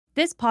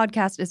This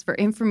podcast is for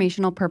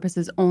informational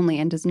purposes only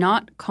and does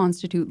not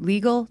constitute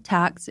legal,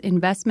 tax,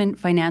 investment,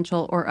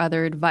 financial, or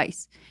other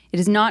advice. It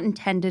is not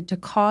intended to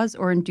cause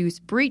or induce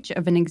breach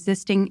of an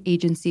existing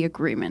agency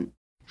agreement.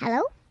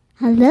 Hello?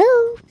 Hello?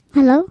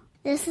 Hello?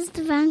 This is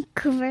the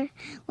Vancouver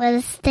Real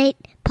Estate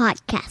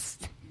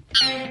Podcast.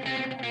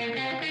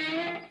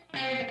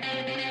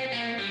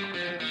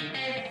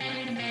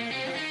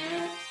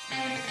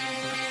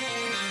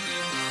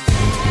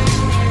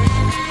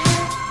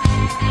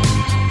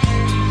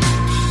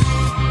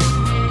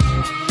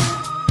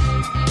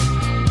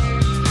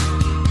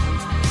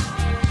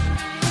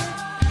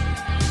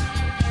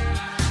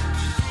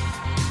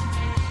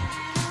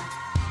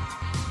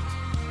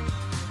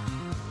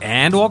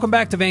 And welcome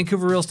back to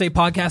Vancouver Real Estate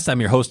Podcast.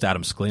 I'm your host,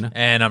 Adam Scalina.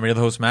 And I'm your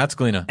other host, Matt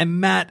Scalina. And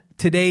Matt,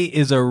 today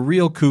is a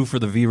real coup for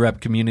the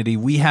VREP community.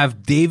 We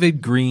have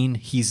David Green.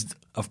 He's,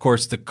 of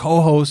course, the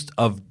co-host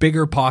of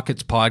Bigger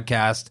Pockets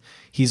podcast.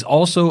 He's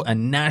also a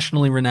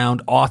nationally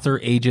renowned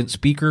author, agent,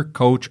 speaker,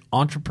 coach,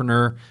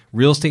 entrepreneur,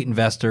 real estate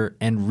investor,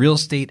 and real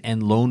estate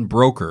and loan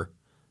broker.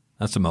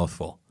 That's a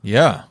mouthful.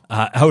 Yeah.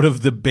 Out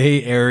of the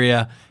Bay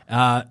Area.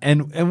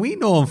 And we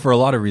know him for a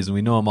lot of reasons.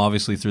 We know him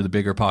obviously through the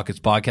Bigger Pockets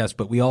podcast,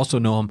 but we also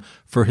know him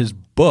for his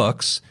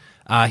books.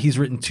 He's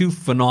written two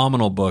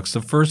phenomenal books.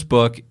 The first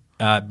book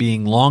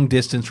being Long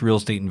Distance Real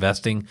Estate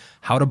Investing,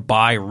 How to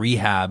Buy,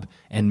 Rehab,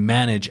 and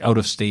Manage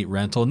Out-of-State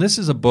Rental. And this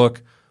is a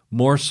book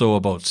more so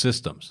about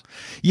systems.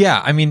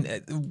 Yeah. I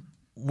mean,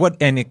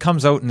 and it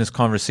comes out in this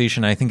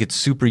conversation. I think it's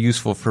super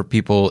useful for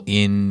people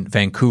in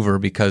Vancouver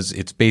because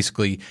it's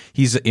basically,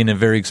 he's in a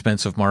very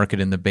expensive market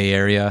in the Bay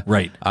Area.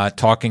 Right.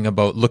 Talking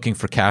about looking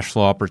for cash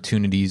flow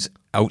opportunities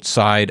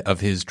outside of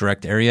his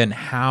direct area and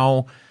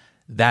how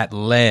that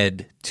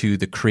led to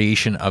the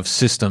creation of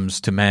systems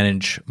to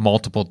manage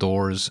multiple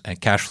doors and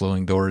cash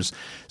flowing doors.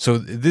 So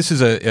this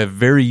is a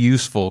very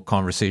useful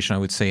conversation, I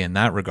would say, in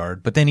that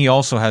regard. But then he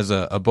also has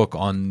a book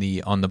on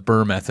the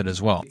BRRRR method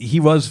as well. He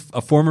was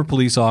a former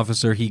police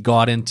officer. He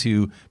got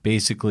into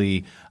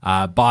basically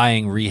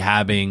buying,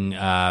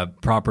 rehabbing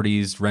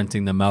properties,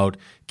 renting them out,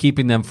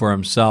 keeping them for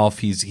himself.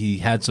 He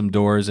had some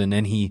doors, and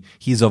then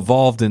he's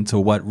evolved into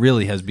what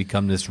really has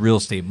become this real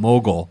estate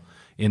mogul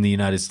in the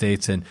United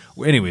States. And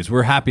anyways,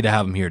 we're happy to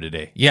have him here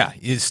today. Yeah,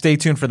 stay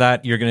tuned for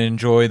that. You're going to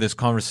enjoy this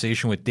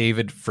conversation with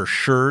David for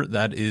sure.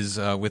 That is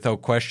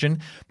without question.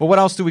 But what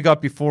else do we got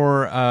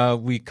before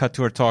we cut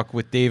to our talk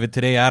with David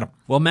today, Adam?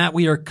 Well, Matt,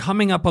 we are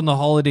coming up on the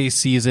holiday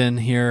season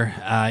here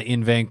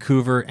in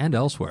Vancouver and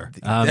elsewhere.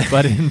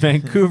 But in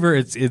Vancouver,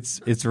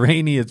 it's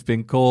rainy. It's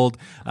been cold.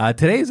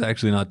 Today is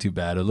actually not too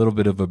bad. A little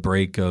bit of a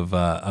break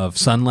of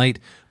sunlight,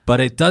 but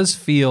it does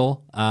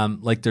feel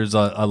like there's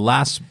a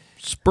last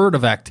spurt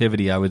of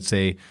activity, I would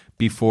say,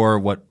 before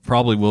what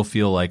probably will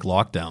feel like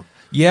lockdown.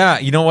 Yeah,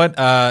 you know what?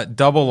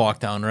 Double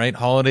lockdown, right?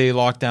 Holiday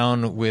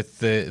lockdown with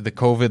the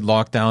COVID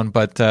lockdown.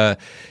 But,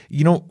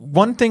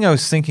 one thing I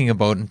was thinking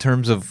about in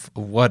terms of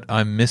what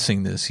I'm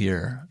missing this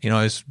year,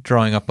 I was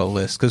drawing up a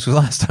list because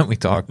last time we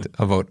talked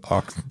about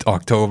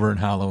October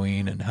and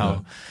Halloween and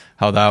how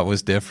that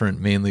was different,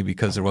 mainly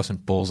because there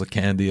wasn't bowls of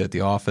candy at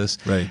the office.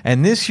 Right.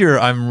 And this year,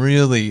 I'm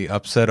really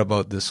upset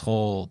about this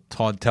whole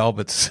Todd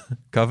Talbot's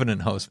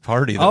Covenant House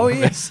party that we're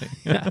missing.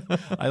 Yeah. I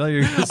thought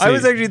you were going to say, I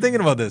was actually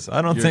thinking about this.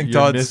 I don't think you're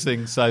Todd's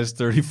missing size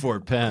 34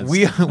 pants.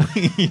 We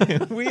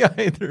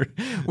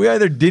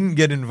either didn't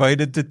get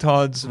invited to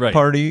Todd's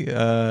party.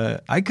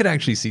 I could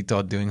actually see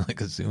Todd doing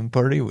like a Zoom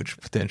party, which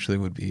potentially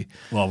would be.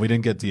 Well, we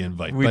didn't get the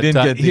invite. We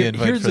didn't get the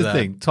invite. Here's for the that.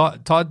 thing: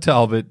 Todd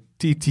Talbot,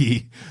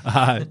 TT,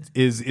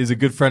 is a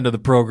good friend of the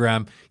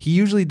program. He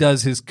usually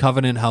does his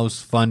Covenant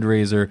House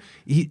fundraiser.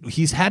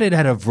 He's had it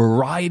at a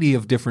variety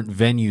of different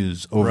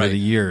venues over the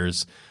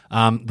years.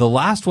 The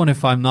last one,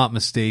 if I'm not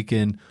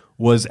mistaken,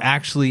 was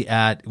actually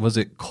was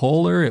it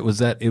Kohler? It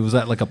was at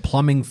like a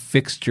plumbing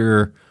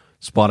fixture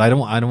spot. I don't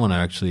want to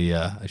actually.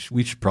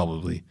 We should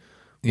probably.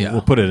 Yeah.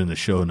 We'll put it in the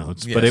show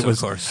notes. Yes, but it was,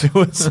 of course. It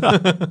was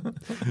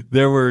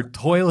there were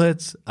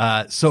toilets,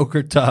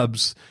 soaker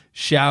tubs,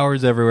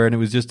 showers everywhere, and it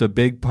was just a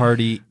big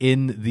party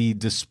in the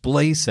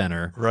display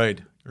center. Right.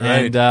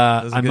 And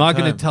I'm not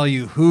going to tell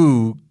you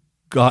who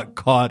got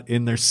caught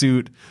in their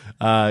suit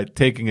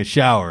taking a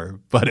shower,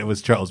 but it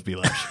was Charles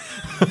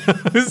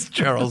Belash. It was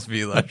Charles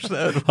Belash.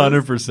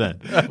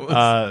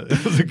 100%.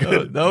 It was a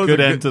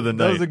good end to the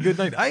night. That was a good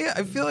night.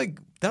 I feel like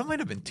that might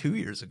have been 2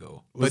 years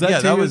ago. Was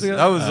that 2 years ago?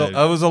 That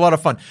was a lot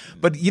of fun.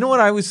 But you know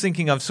what I was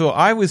thinking of? So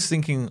I was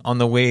thinking on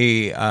the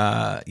way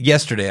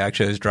yesterday,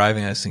 actually, I was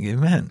driving. I was thinking,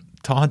 man,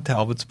 Todd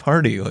Talbot's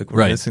party. Like,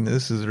 we're missing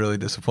this. This is really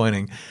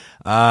disappointing.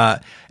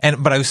 But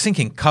I was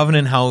thinking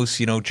Covenant House,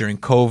 during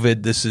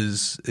COVID, this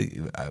is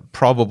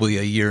probably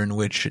a year in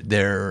which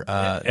they're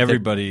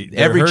hurting.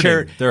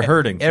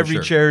 Every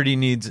charity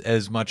needs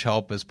as much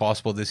help as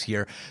possible this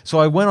year. So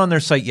I went on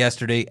their site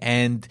yesterday,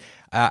 and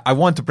I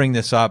want to bring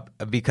this up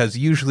because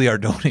usually our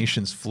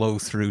donations flow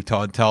through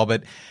Todd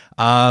Talbot.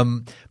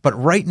 But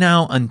right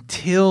now,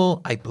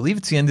 until I believe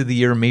it's the end of the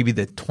year, maybe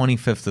the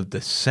 25th of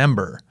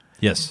December.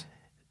 Yes.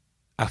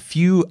 A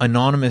few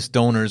anonymous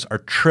donors are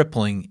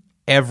tripling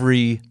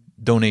every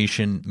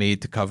donation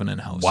made to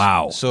Covenant House.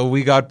 Wow. So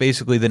we got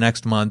basically the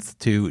next month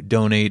to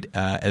donate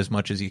as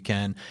much as you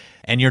can.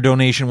 And your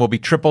donation will be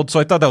tripled. So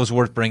I thought that was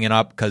worth bringing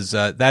up because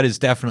that is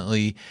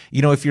definitely,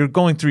 if you're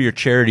going through your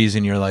charities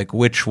and you're like,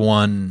 which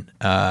one,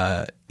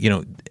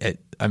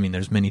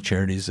 there's many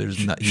charities.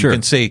 You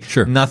can say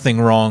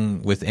nothing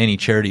wrong with any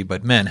charity,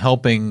 but man,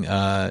 helping.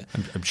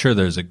 I'm sure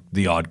there's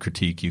the odd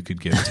critique you could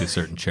give to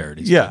certain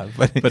charities. Yeah,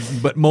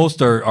 but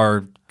most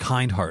are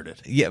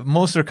kind-hearted. Yeah,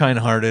 most are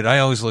kind-hearted. I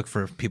always look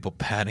for people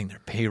padding their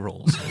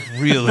payrolls.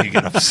 I really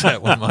get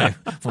upset when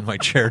my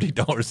charity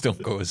dollars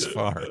don't go as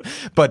far.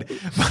 But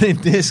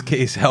in this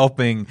case,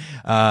 helping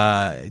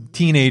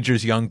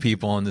teenagers, young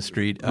people on the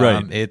street,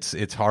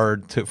 it's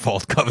hard to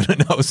fault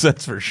Covenant House.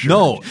 That's for sure.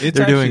 No,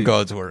 they're doing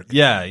God's work.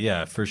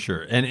 Yeah, for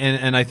sure.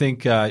 And I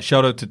think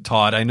shout out to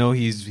Todd. I know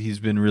he's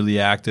been really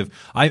active.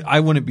 I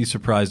wouldn't be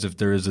surprised if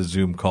there is a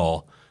Zoom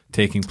call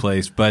taking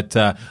place, but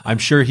I'm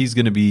sure he's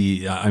going to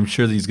be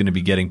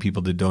getting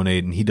people to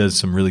donate, and he does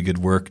some really good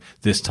work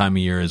this time of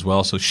year as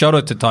well. So shout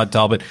out to Todd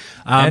Talbot,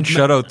 and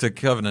shout out to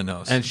Covenant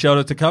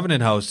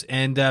House,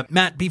 and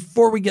Matt,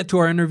 before we get to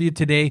our interview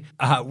today,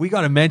 we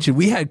got to mention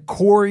we had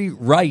Corey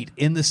Wright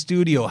in the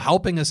studio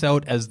helping us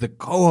out as the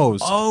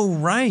co-host. Oh,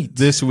 right,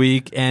 this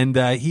week, and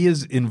he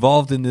is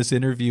involved in this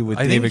interview with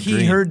David Green.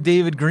 He heard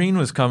David Green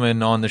was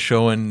coming on the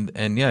show,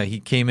 and yeah, he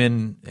came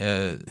in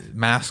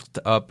masked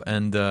up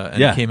and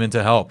came in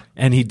to help.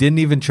 And he didn't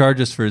even charge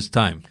us for his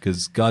time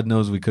because God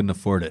knows we couldn't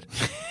afford it.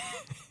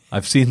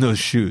 I've seen those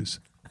shoes.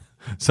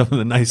 Some of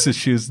the nicest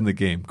shoes in the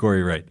game.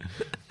 Corey Wright.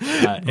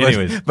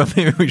 Anyways. But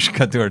maybe we should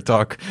cut to our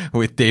talk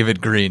with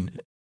David Green.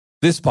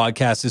 This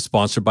podcast is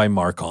sponsored by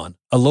Marcon,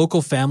 a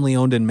local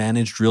family-owned and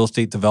managed real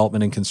estate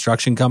development and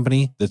construction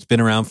company that's been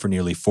around for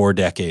nearly 4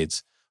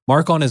 decades.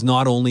 Marcon is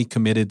not only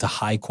committed to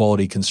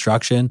high-quality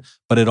construction,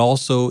 but it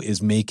also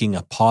is making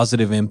a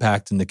positive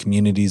impact in the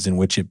communities in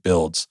which it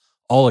builds,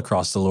 all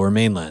across the Lower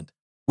Mainland.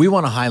 We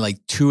want to highlight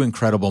 2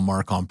 incredible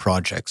Marcon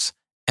projects.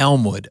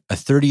 Elmwood, a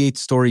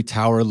 38-story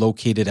tower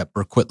located at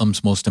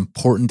Burquitlam's most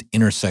important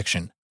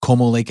intersection,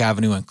 Como Lake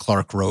Avenue and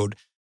Clark Road.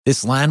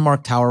 This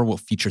landmark tower will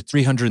feature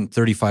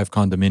 335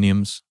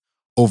 condominiums,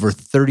 over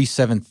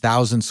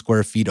 37,000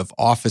 square feet of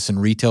office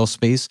and retail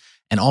space,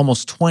 and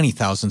almost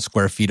 20,000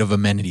 square feet of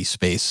amenity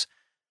space.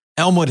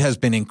 Elmwood has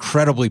been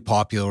incredibly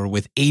popular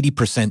with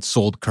 80%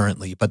 sold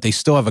currently, but they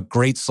still have a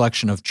great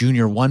selection of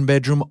junior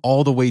 1-bedroom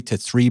all the way to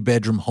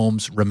 3-bedroom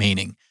homes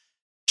remaining.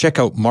 Check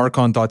out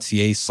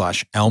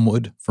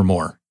marcon.ca/Elmwood for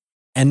more.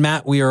 And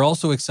Matt, we are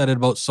also excited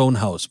about Sohn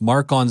House,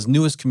 Marcon's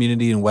newest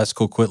community in West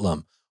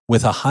Coquitlam,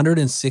 with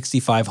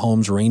 165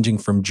 homes ranging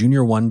from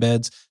junior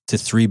 1-beds to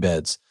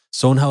 3-beds.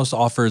 Sohn House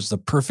offers the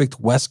perfect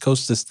West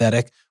Coast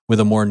aesthetic with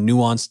a more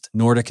nuanced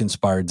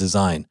Nordic-inspired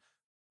design.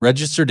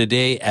 Register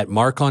today at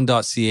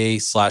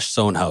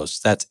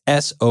marcon.ca/Sohnhaus. That's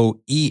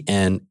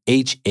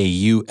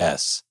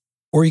SOENHAUS.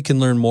 Or you can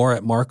learn more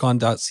at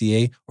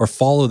marcon.ca or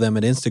follow them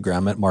at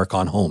Instagram at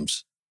Marcon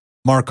Homes.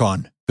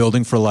 Marcon,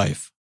 building for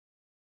life.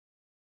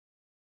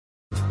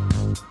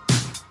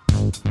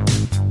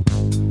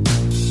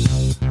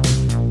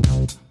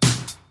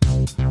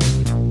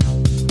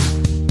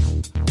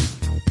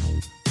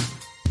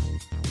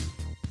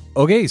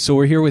 Okay, so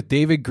we're here with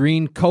David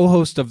Green,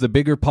 co-host of the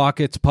Bigger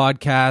Pockets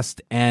podcast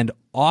and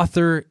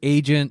author,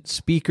 agent,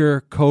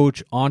 speaker,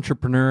 coach,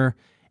 entrepreneur,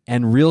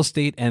 and real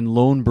estate and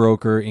loan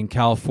broker in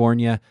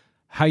California.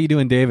 How you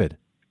doing, David?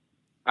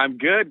 I'm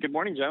good. Good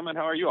morning, gentlemen.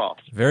 How are you all?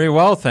 Very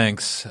well,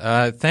 thanks.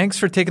 Thanks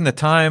for taking the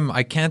time.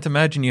 I can't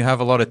imagine you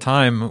have a lot of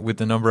time with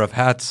the number of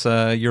hats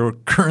you're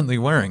currently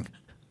wearing.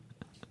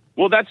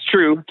 Well, that's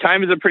true.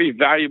 Time is a pretty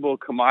valuable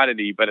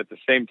commodity, but at the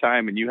same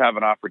time, when you have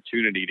an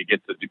opportunity to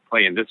get to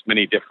play in this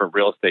many different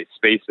real estate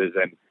spaces,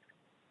 and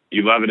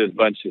you love it as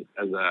much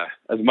as a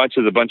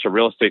bunch of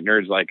real estate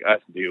nerds like us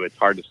do, it's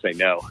hard to say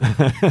no.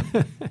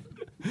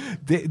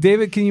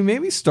 David, can you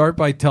maybe start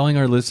by telling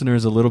our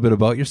listeners a little bit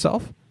about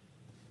yourself?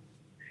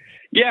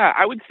 Yeah,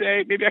 I would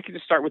say maybe I could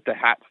just start with the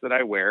hats that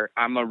I wear.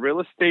 I'm a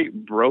real estate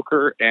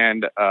broker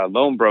and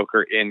loan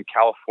broker in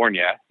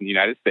California, in the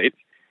United States.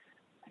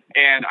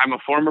 And I'm a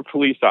former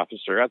police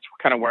officer. That's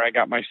kind of where I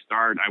got my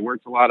start. I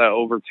worked a lot of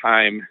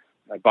overtime.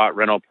 I bought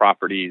rental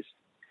properties.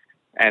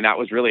 And that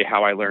was really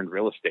how I learned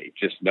real estate,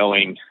 just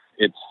knowing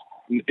it's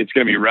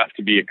going to be rough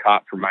to be a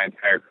cop for my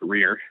entire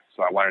career.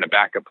 So I wanted a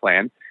backup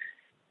plan.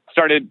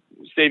 Started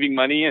saving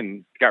money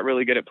and got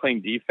really good at playing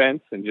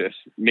defense and just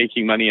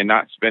making money and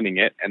not spending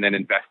it, and then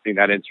investing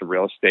that into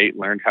real estate.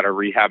 Learned how to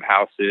rehab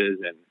houses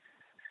and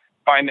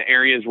find the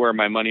areas where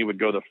my money would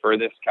go the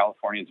furthest.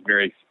 California is a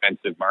very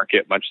expensive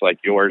market, much like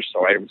yours.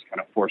 So I was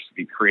kind of forced to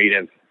be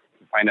creative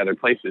to find other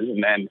places.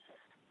 And then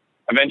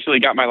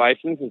eventually got my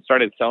license and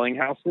started selling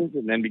houses,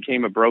 and then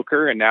became a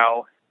broker. And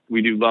now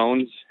we do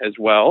loans as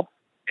well.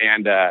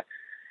 And I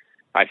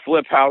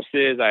flip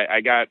houses.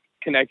 I got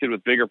connected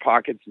with Bigger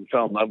Pockets and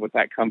fell in love with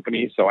that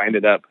company. So I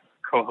ended up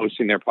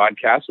co-hosting their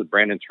podcast with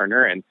Brandon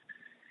Turner. And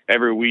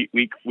every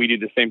week we do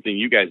the same thing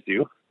you guys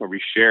do, where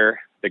we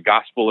share the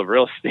gospel of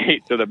real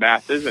estate to the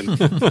masses and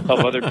help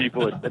other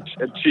people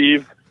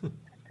achieve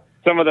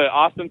some of the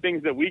awesome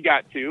things that we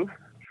got to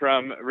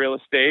from real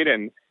estate.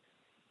 And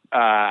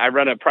I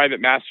run a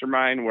private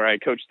mastermind where I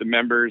coach the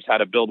members how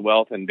to build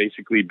wealth and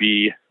basically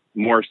be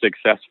more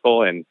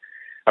successful. And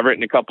I've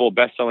written a couple of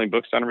best-selling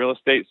books on real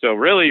estate. So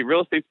really,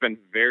 real estate's been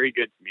very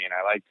good to me, and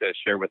I like to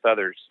share with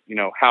others,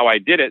 how I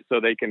did it so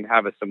they can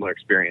have a similar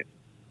experience.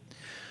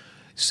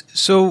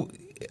 So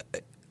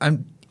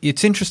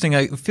it's interesting.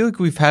 I feel like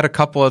we've had a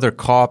couple other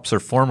cops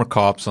or former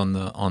cops on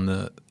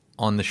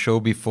the show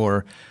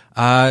before.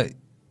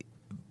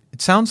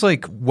 It sounds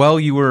like while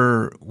you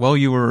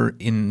were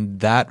in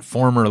that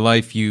former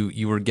life,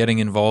 you were getting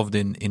involved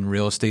in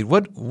real estate.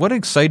 What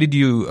excited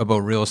you about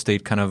real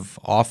estate kind of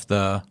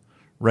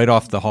right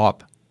off the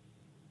hop?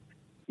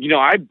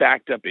 I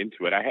backed up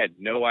into it. I had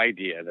no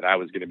idea that I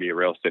was going to be a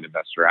real estate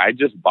investor. I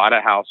just bought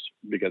a house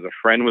because a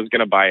friend was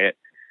going to buy it,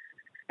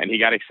 and he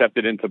got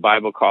accepted into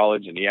Bible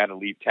college, and he had to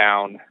leave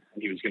town.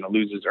 He was going to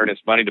lose his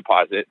earnest money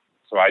deposit.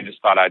 So I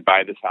just thought I'd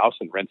buy this house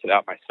and rent it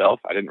out myself.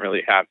 I didn't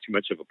really have too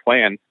much of a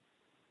plan.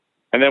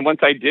 And then once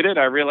I did it,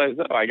 I realized,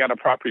 I got a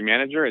property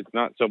manager. It's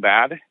not so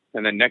bad.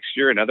 And then next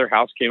year, another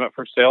house came up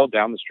for sale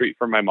down the street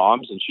from my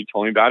mom's, and she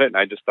told me about it. And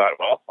I just thought,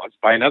 well, let's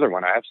buy another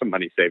one. I have some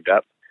money saved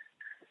up.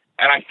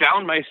 And I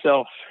found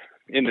myself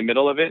in the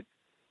middle of it.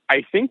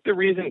 I think the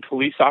reason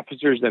police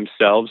officers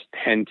themselves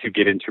tend to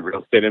get into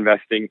real estate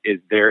investing is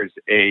there's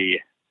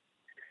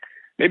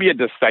maybe a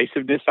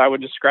decisiveness, I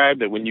would describe,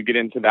 that when you get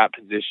into that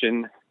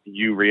position,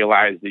 you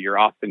realize that you're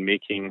often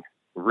making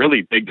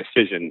really big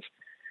decisions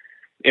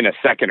in a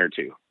second or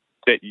two,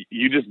 that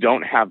you just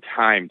don't have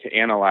time to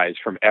analyze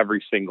from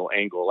every single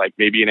angle, like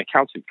maybe an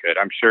accountant could.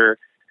 I'm sure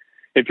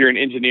if you're an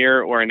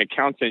engineer or an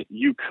accountant,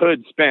 you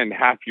could spend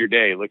half your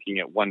day looking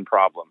at one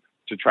problem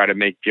to try to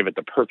give it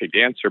the perfect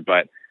answer,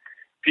 but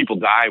people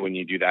die when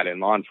you do that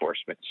in law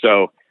enforcement.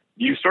 So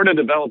you sort of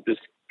develop this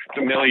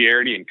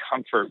familiarity and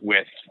comfort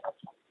with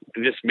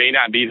this may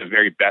not be the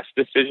very best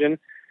decision,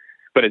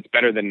 but it's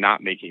better than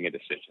not making a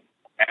decision.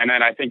 And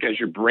then I think as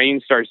your brain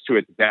starts to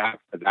adapt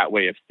to that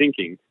way of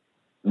thinking,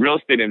 real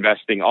estate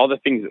investing, all the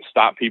things that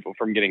stop people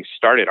from getting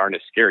started aren't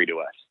as scary to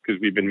us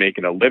because we've been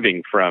making a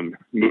living from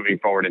moving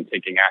forward and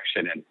taking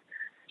action and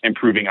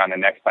improving on the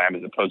next time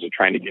as opposed to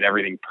trying to get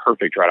everything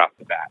perfect right off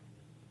the bat.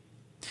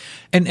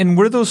 And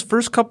were those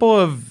first couple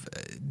of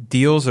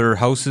deals or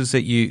houses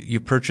that you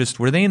purchased,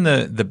 were they in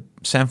the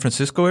San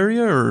Francisco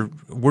area, or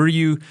were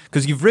you,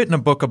 because you've written a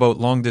book about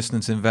long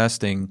distance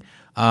investing,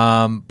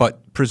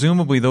 but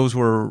presumably those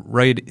were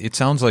right. It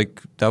sounds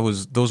like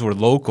those were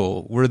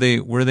local. Were they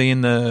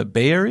in the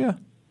Bay Area?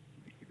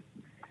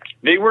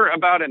 They were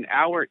about an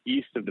hour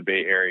east of the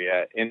Bay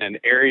Area in an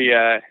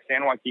area,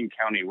 San Joaquin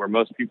County, where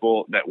most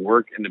people that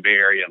work in the Bay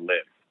Area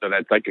live. So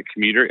that's like a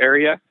commuter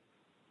area.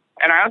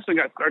 And I also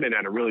got started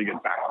at a really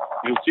good time.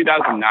 It was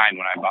 2009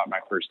 when I bought my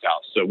first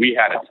house. So we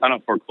had a ton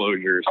of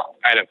foreclosures.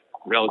 I had a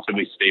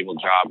relatively stable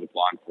job with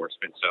law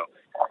enforcement. So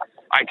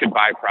I could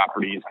buy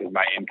properties because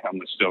my income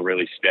was still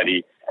really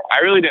steady. I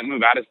really didn't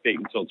move out of state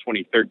until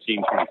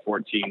 2013,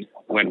 2014,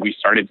 when we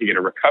started to get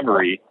a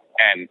recovery.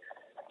 And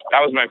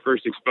that was my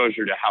first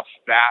exposure to how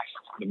fast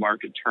the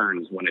market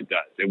turns when it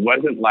does. It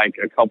wasn't like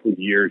a couple of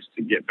years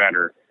to get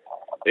better.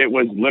 It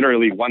was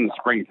literally one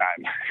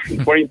springtime.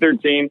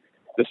 2013,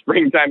 the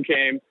springtime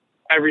came,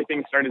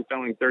 everything started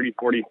selling $30,000,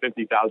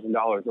 $40,000,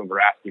 $50,000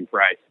 over asking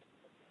price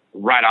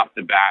right off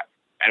the bat.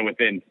 And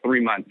within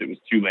 3 months, it was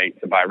too late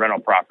to buy rental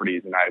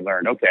properties. And I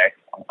learned, okay,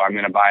 if I'm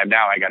going to buy them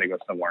now, I got to go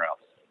somewhere else.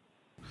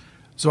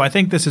 So I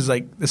think this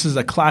is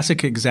a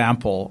classic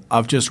example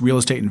of just real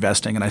estate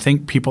investing. And I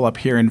think people up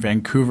here in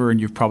Vancouver, and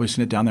you've probably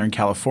seen it down there in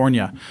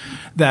California,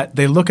 that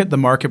they look at the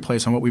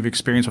marketplace and what we've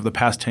experienced over the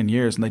past 10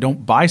 years, and they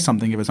don't buy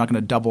something if it's not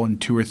going to double in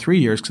 2 or 3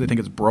 years because they think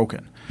it's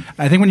broken. And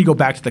I think when you go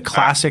back to the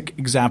classic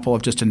example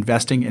of just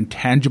investing in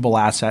tangible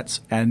assets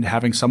and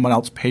having someone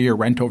else pay your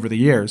rent over the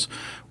years,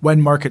 when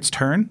markets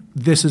turn,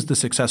 this is the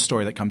success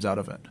story that comes out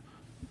of it.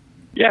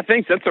 Yeah,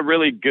 thanks. That's a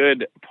really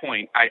good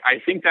point.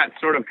 I think that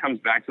sort of comes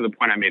back to the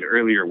point I made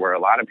earlier where a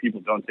lot of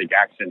people don't take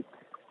action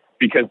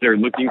because they're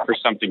looking for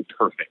something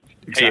perfect.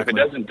 Exactly. Hey, if it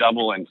doesn't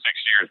double in 6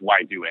 years,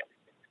 why do it?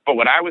 But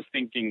what I was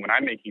thinking when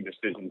I'm making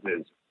decisions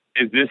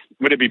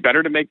would it be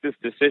better to make this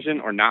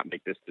decision or not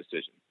make this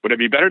decision? Would it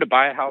be better to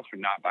buy a house or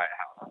not buy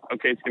a house?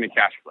 Okay, it's going to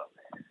cash flow.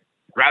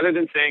 Rather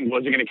than saying,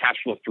 was it going to cash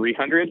flow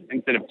 300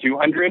 instead of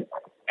 200?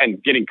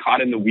 And getting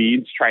caught in the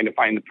weeds trying to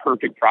find the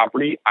perfect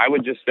property, I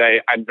would just say,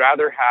 I'd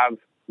rather have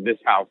this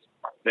house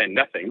than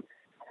nothing.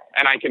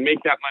 And I can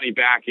make that money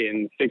back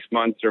in 6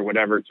 months or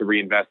whatever to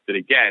reinvest it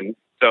again.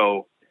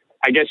 So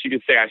I guess you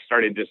could say I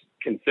started just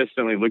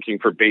consistently looking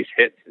for base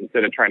hits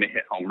instead of trying to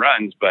hit home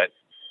runs. But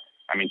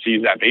I mean, to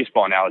use that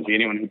baseball analogy,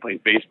 anyone who plays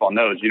baseball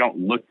knows you don't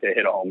look to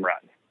hit a home run.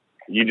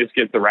 You just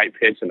get the right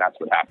pitch, and that's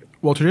what happens.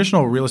 Well,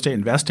 traditional real estate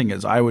investing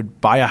is I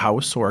would buy a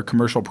house or a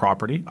commercial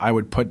property. I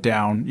would put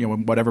down,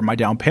 whatever my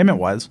down payment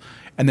was,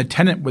 and the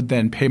tenant would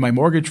then pay my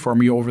mortgage for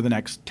me over the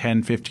next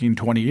 10, 15,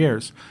 20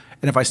 years.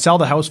 And if I sell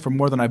the house for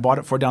more than I bought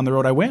it for down the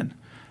road, I win.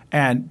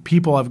 And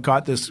people have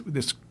got this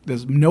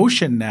this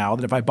notion now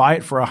that if I buy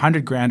it for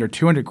 $100,000 or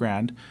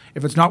 $200,000,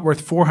 if it's not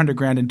worth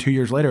 $400,000 and 2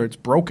 years later, it's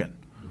broken.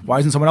 Why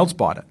hasn't someone else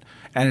bought it?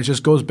 And it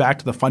just goes back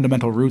to the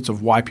fundamental roots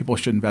of why people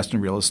should invest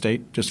in real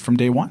estate just from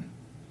day one.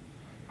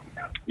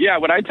 Yeah,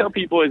 what I tell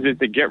people is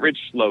it's a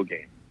get-rich-slow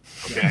game.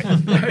 Okay.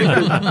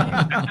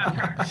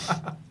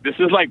 This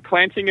is like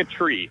planting a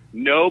tree.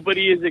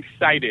 Nobody is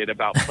excited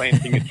about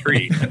planting a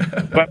tree,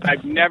 but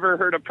I've never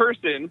heard a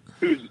person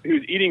who's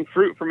eating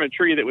fruit from a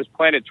tree that was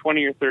planted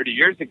 20 or 30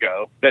 years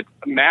ago that's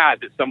mad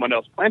that someone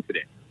else planted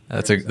it.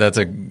 That's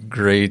a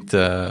great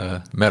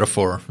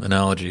metaphor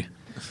analogy.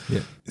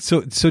 Yeah.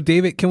 So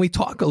David, can we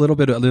talk a little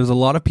bit? There's a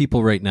lot of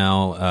people right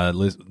now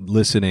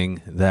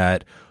listening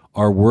that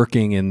are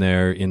working in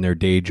their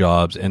day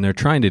jobs, and they're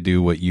trying to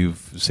do what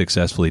you've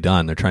successfully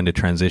done. They're trying to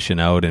transition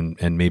out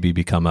and maybe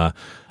become a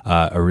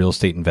real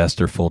estate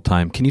investor full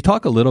time. Can you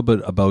talk a little bit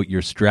about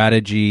your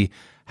strategy,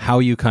 how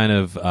you kind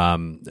of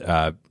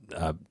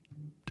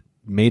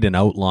made an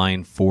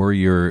outline for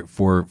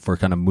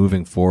kind of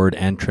moving forward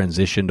and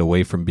transitioned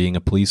away from being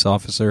a police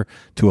officer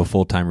to a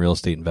full time real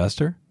estate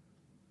investor?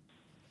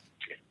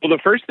 Well,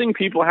 the first thing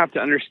people have to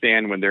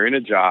understand when they're in a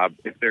job,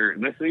 if they're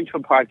listening to a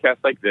podcast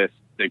like this,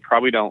 they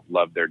probably don't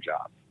love their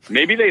job.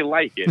 Maybe they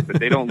like it, but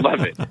they don't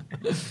love it.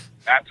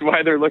 That's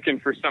why they're looking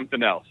for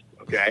something else,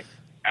 okay?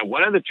 And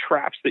one of the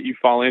traps that you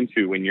fall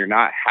into when you're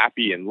not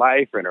happy in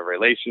life or in a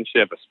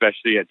relationship,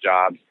 especially at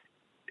jobs,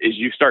 is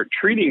you start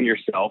treating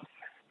yourself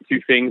to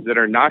things that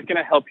are not going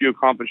to help you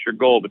accomplish your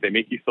goal, but they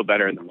make you feel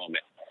better in the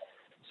moment.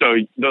 So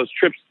those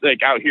trips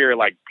like out here,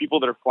 like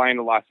people that are flying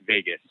to Las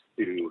Vegas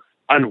to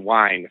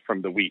unwind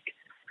from the week,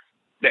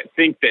 that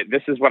think that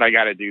this is what I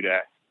got to do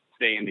to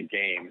stay in the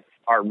game,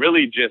 are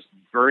really just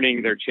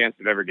burning their chance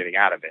of ever getting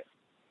out of it.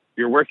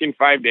 You're working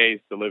 5 days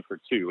to live for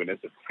 2, and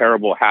it's a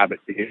terrible habit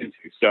to get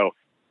into. So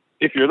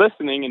if you're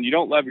listening and you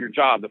don't love your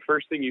job, the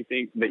first thing you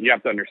think that you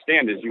have to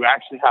understand is you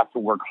actually have to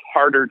work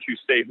harder to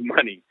save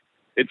money.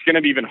 It's going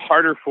to be even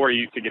harder for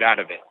you to get out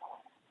of it,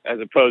 as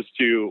opposed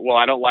to, well,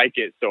 I don't like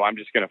it, so I'm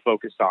just going to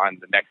focus on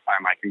the next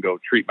time I can go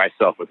treat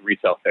myself with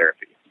retail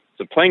therapy.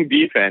 So playing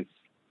defense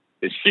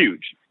is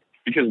huge,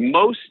 because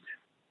most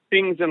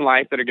things in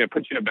life that are going to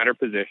put you in a better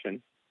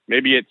position,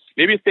 maybe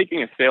it's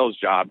taking a sales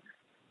job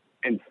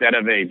instead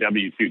of a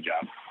W-2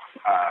 job.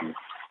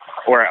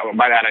 Or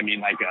by that, I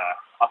mean like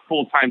a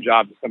full-time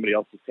job that somebody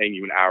else is paying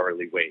you an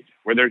hourly wage,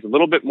 where there's a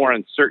little bit more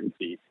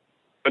uncertainty,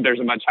 but there's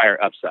a much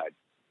higher upside.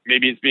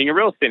 Maybe it's being a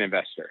real estate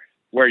investor,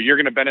 where you're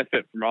going to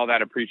benefit from all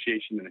that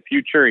appreciation in the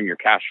future and your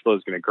cash flow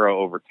is going to grow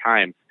over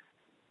time.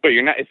 But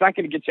it's not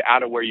going to get you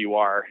out of where you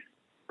are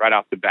right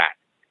off the bat.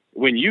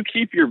 When you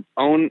keep your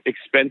own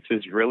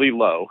expenses really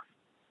low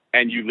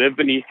and you live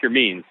beneath your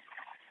means,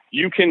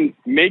 you can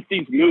make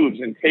these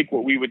moves and take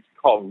what we would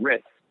call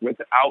risk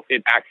without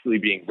it actually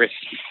being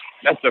risky.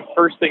 That's the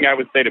first thing I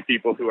would say to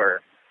people who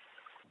are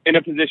in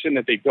a position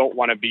that they don't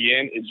want to be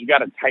in, is you got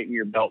to tighten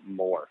your belt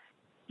more.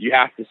 You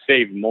have to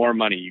save more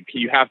money.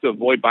 You have to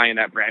avoid buying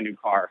that brand new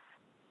car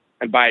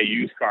and buy a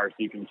used car so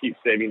you can keep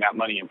saving that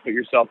money and put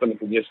yourself in a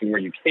position where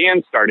you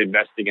can start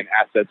investing in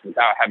assets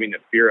without having the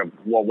fear of,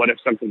 well, what if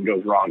something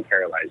goes wrong,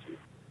 paralyze you.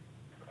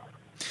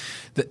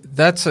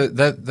 That's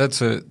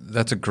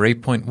a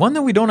great point. One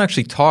that we don't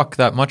actually talk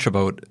that much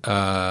about,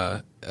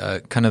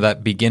 kind of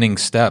that beginning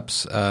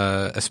steps,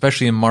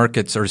 especially in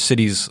markets or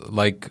cities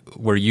like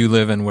where you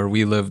live and where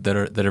we live that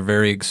are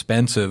very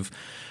expensive.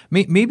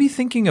 Maybe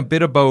thinking a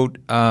bit about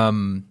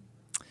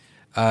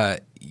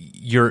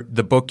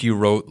the book you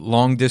wrote,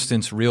 Long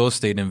Distance Real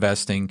Estate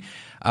Investing.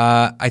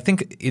 I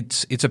think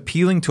it's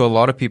appealing to a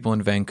lot of people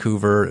in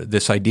Vancouver,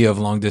 this idea of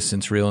long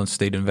distance real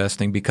estate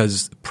investing,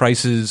 because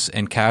prices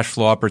and cash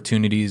flow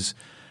opportunities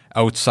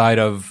outside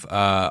of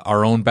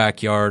our own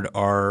backyard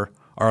are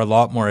a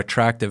lot more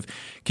attractive.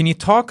 Can you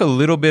talk a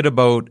little bit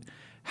about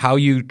how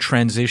you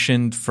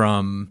transitioned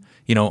from,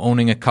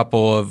 owning a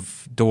couple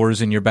of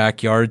doors in your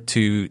backyard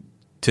to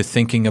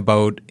thinking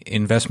about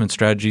investment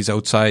strategies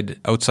outside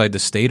the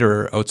state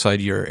or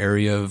outside your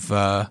area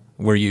of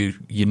where you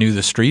knew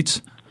the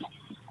streets?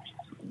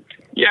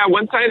 Yeah,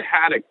 once I'd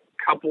had a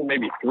couple,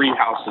 maybe 3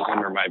 houses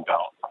under my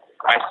belt,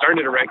 I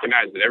started to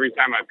recognize that every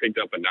time I picked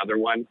up another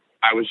one,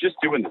 I was just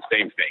doing the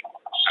same thing.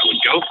 I would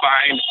go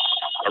find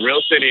a real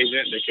estate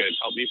agent that could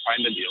help me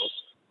find the deals.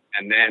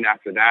 And then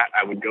after that,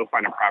 I would go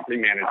find a property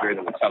manager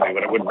that would tell me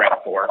what it would rent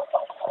for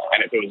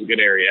and if it was a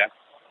good area.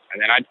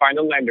 And then I'd find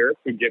a lender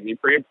who'd get me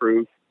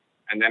pre-approved.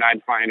 And then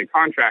I'd find a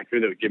contractor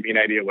that would give me an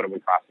idea of what it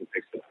would cost to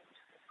fix it.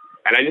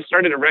 And I just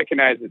started to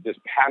recognize that this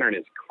pattern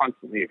is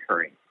constantly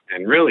occurring.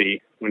 And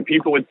really, when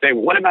people would say,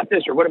 well, what about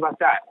this or what about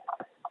that?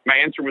 My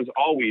answer was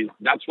always,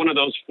 that's one of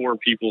those 4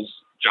 people's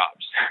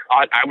jobs.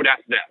 I would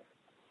ask them.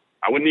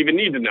 I wouldn't even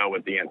need to know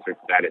what the answer to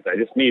that is. I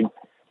just need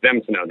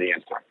them to know the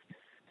answer.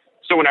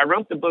 So when I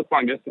wrote the book,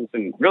 Long Distance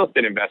in Real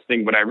Estate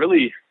Investing, what I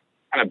really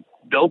kind of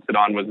built it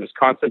on was this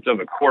concept of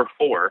a core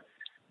 4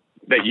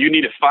 that you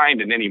need to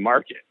find in any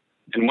market.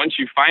 And once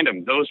you find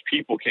them, those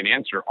people can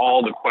answer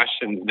all the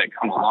questions that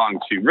come along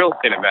to real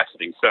estate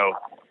investing. So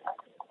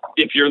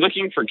if you're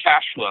looking for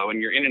cash flow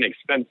and you're in an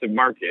expensive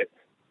market,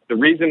 the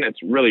reason it's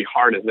really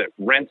hard is that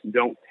rents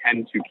don't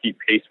tend to keep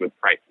pace with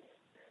prices.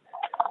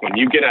 When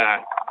you get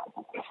a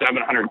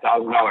 $700,000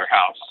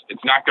 house,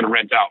 it's not going to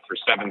rent out for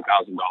 $7,000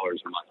 a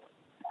month.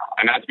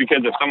 And that's because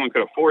if someone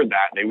could afford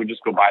that, they would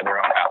just go buy their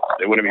own house.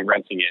 They wouldn't be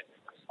renting it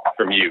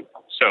from you.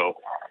 So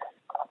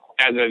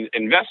as an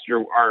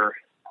investor, our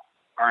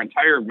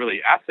entire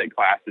really asset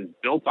class is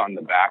built on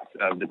the backs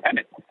of the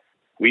tenant.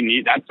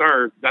 That's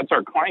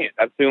our client.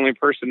 That's the only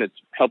person that's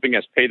helping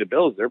us pay the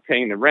bills. They're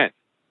paying the rent.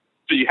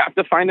 So you have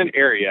to find an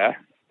area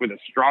with a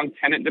strong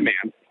tenant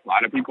demand. A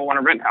lot of people want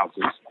to rent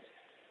houses.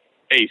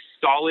 A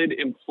solid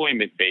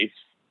employment base.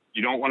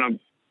 You don't want to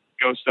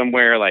go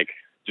somewhere like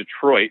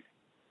Detroit,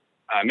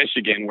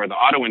 Michigan, where the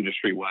auto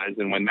industry was.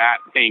 And when that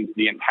tanked,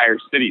 the entire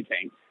city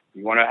tanked.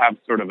 You want to have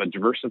sort of a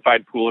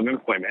diversified pool of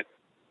employment.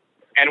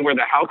 And where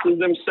the houses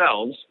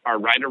themselves are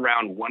right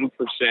around 1%,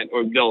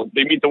 or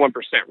they meet the 1%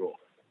 rule.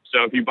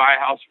 So if you buy a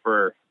house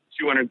for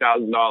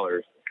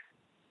 $200,000,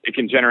 it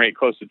can generate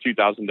close to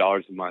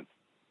 $2,000 a month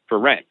for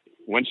rent.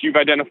 Once you've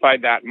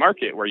identified that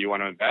market where you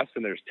want to invest,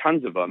 and there's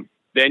tons of them,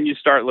 then you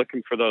start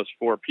looking for those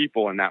 4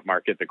 people in that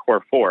market, the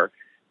core 4.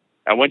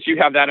 And once you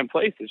have that in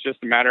place, it's just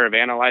a matter of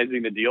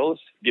analyzing the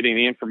deals, getting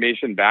the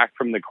information back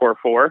from the core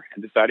 4,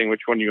 and deciding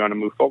which one you want to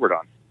move forward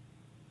on.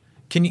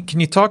 Can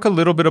you talk a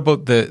little bit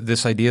about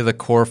this idea of the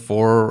core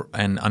 4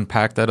 and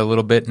unpack that a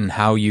little bit, and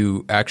how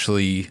you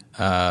actually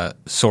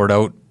sort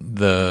out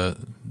the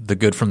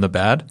good from the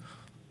bad?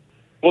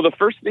 Well, the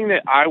first thing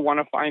that I want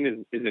to find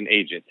is an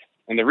agent.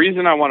 And the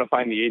reason I want to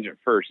find the agent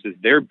first is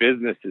their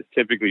business is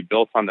typically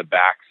built on the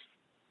backs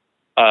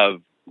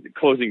of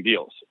closing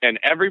deals. And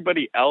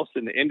everybody else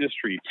in the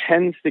industry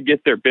tends to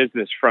get their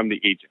business from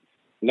the agent.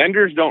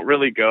 Lenders don't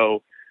really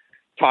go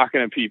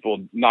talking to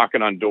people,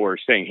 knocking on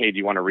doors saying, hey, do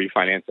you want to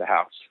refinance a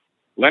house?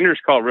 Lenders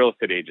call real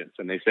estate agents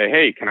and they say,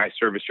 hey, can I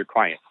service your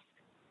client?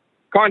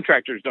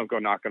 Contractors don't go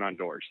knocking on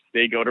doors.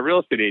 They go to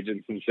real estate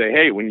agents and say,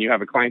 hey, when you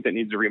have a client that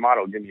needs a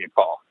remodel, give me a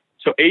call.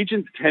 So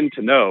agents tend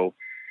to know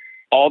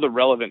all the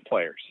relevant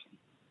players.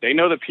 They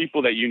know the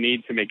people that you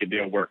need to make a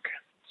deal work.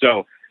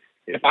 So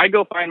if I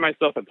go find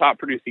myself a top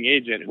producing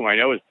agent who I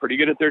know is pretty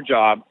good at their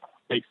job,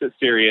 takes it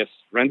serious,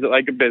 runs it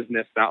like a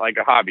business, not like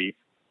a hobby,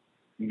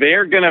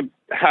 they're going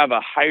to have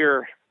a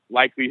higher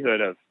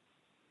likelihood of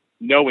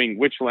knowing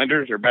which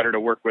lenders are better to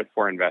work with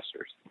for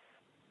investors.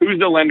 Who's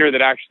the lender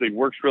that actually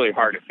works really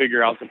hard to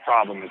figure out the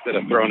problem instead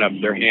of throwing up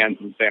their hands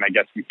and saying, I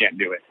guess we can't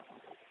do it?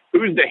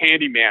 Who's the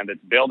handyman that's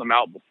bailed them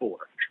out before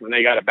when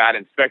they got a bad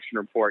inspection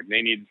report and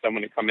they needed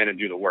someone to come in and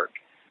do the work?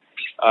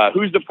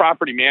 Who's the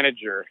property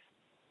manager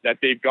that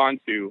they've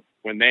gone to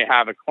when they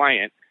have a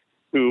client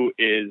who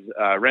is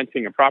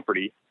renting a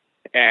property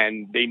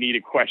and they need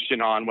a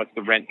question on what's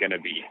the rent going to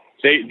be?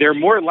 They're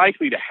more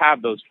likely to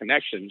have those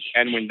connections.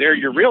 And when they're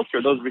your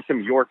realtor, those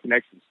become your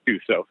connections too.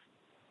 So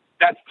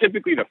that's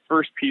typically the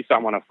first piece I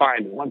want to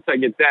find. And once I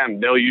get them,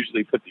 they'll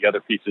usually put the other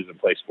pieces in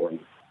place for me.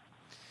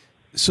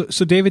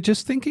 So David,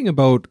 just thinking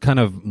about kind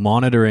of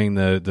monitoring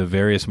the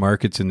various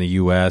markets in the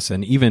U.S.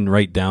 and even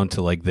right down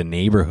to like the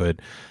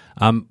neighborhood,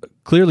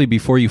 clearly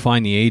before you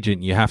find the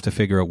agent, you have to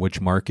figure out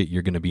which market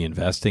you're going to be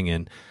investing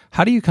in.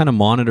 How do you kind of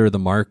monitor the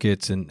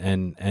markets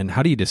and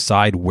how do you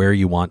decide where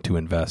you want to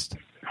invest?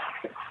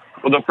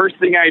 Well, the first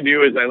thing I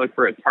do is I look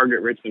for a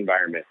target-rich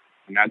environment,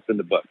 and that's in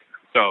the book.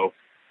 So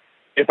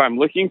if I'm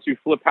looking to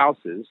flip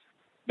houses,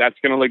 that's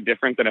going to look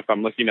different than if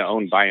I'm looking to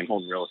own, buy, and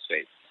hold real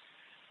estate.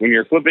 When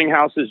you're flipping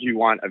houses, you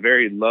want a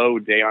very low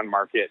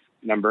day-on-market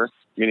number,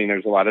 meaning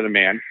there's a lot of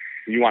demand.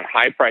 You want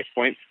high price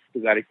points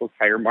because that equals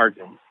higher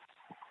margins.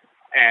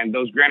 And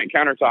those granite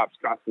countertops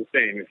cost the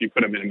same if you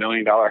put them in $1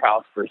 million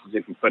house versus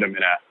if you put them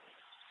in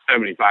a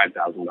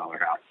 $75,000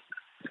 house.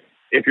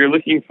 If you're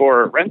looking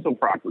for rental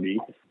property,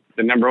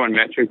 the number one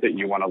metric that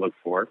you want to look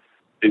for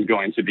is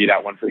going to be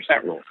that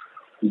 1% rule.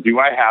 Do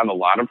I have a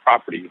lot of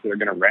properties that are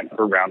going to rent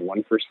for around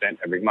 1%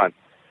 every month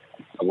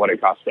of what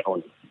it costs to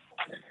own them?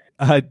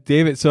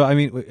 David, so I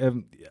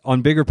mean,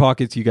 on Bigger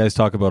Pockets, you guys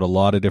talk about a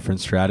lot of different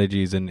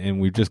strategies, and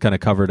we've just kind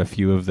of covered a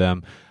few of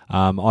them.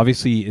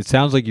 Obviously, it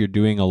sounds like you're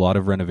doing a lot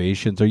of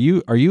renovations. Are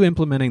you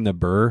implementing the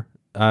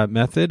BRRRR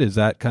method? Is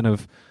that kind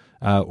of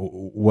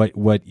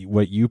what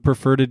you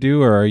prefer to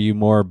do, or are you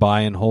more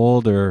buy and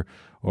hold, or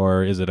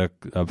is it a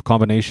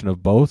combination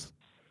of both?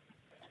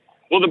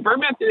 Well, the BRRRR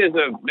method is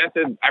a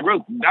method I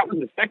wrote. That was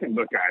the second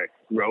book I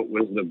wrote,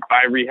 was the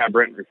Buy, Rehab,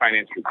 Rent,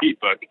 Refinance,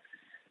 Repeat book,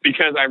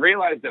 because I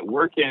realized that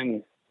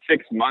working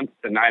 6 months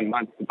to 9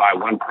 months to buy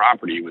one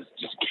property was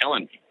just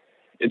killing me.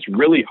 It's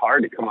really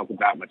hard to come up with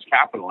that much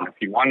capital. And if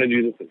you want to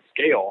do this at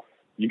scale,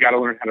 you got to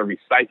learn how to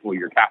recycle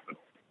your capital.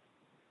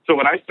 So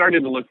what I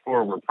started to look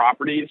for were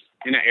properties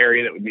in an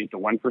area that would meet the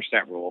 1%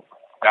 rule.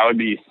 That would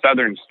be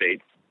southern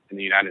states in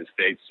the United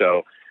States.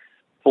 So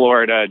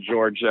Florida,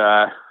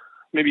 Georgia,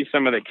 maybe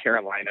some of the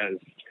Carolinas,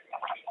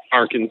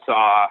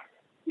 Arkansas,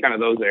 kind of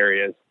those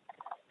areas.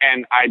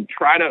 And I'd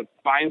try to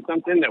find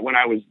something that when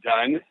I was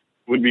done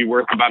would be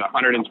worth about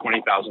 $120,000.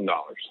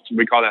 So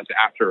we call that the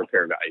after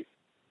repair value.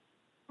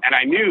 And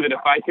I knew that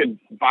if I could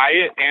buy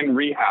it and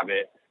rehab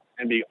it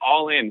and be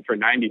all in for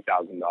 $90,000,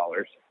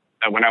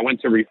 that when I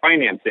went to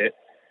refinance it,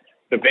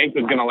 the bank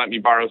was going to let me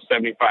borrow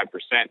 75%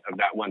 of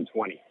that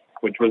 120,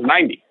 which was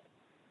 90.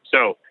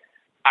 So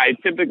I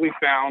typically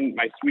found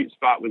my sweet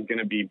spot was going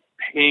to be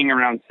paying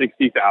around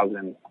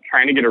 $60,000,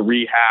 trying to get a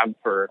rehab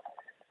for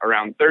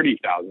around $30,000.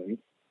 And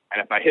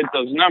if I hit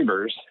those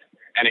numbers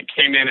and it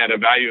came in at a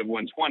value of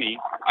 120,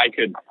 I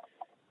could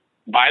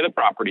buy the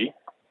property,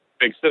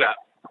 fix it up,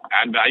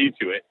 add value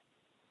to it,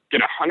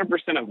 get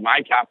 100% of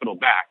my capital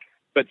back,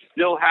 but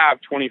still have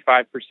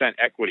 25%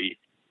 equity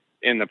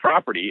in the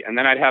property. And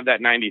then I'd have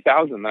that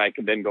 90,000 that I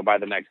could then go buy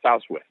the next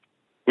house with,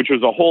 which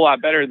was a whole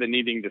lot better than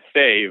needing to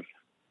save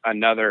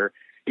another.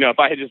 If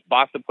I had just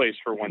bought the place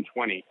for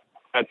 120,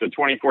 that's a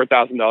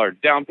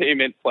 $24,000 down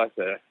payment plus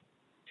a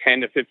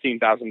 $10,000 to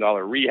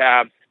 $15,000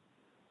 rehab.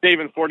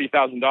 Saving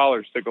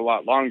 $40,000 took a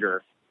lot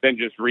longer than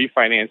just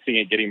refinancing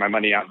and getting my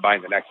money out and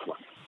buying the next one.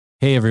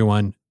 Hey,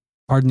 everyone.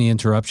 Pardon the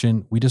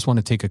interruption. We just want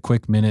to take a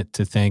quick minute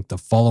to thank the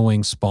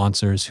following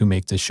sponsors who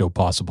make this show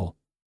possible.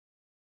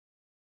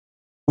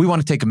 We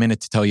want to take a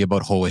minute to tell you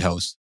about Holy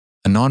House,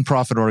 a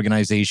nonprofit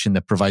organization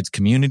that provides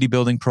community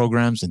building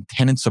programs and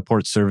tenant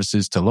support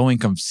services to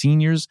low-income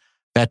seniors,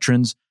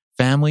 veterans,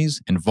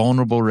 families, and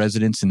vulnerable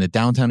residents in the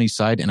downtown east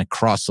side and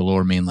across the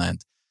lower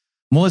mainland.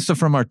 Melissa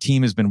from our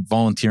team has been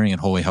volunteering at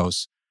Holy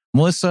House.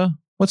 Melissa,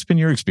 what's been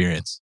your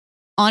experience?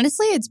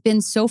 Honestly, it's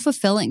been so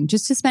fulfilling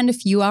just to spend a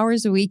few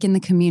hours a week in the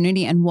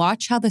community and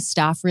watch how the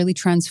staff really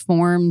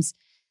transforms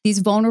these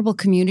vulnerable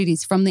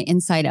communities from the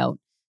inside out,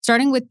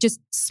 starting with just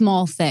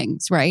small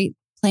things, right?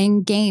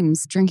 Playing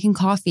games, drinking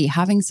coffee,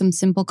 having some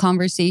simple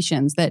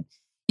conversations that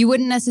you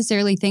wouldn't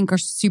necessarily think are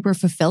super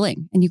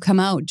fulfilling. And you come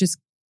out just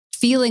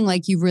feeling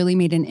like you've really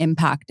made an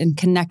impact and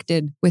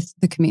connected with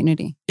the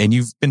community. And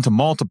you've been to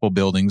multiple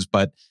buildings,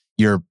 but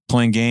you're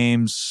playing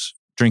games,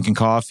 drinking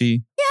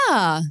coffee.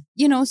 Yeah.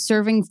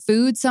 Serving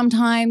food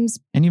sometimes.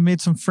 And you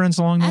made some friends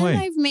along the way.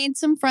 And I've made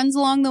some friends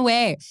along the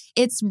way.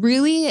 It's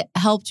really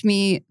helped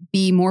me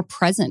be more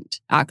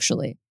present,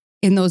 actually,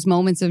 in those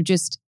moments of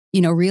just,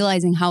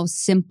 realizing how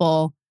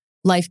simple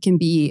life can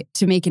be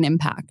to make an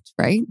impact,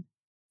 right?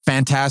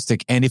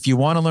 Fantastic. And if you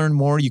want to learn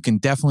more, you can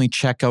definitely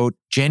check out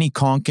Jenny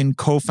Conkin,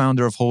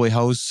 co-founder of Holy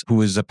House,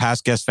 who is a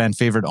past guest fan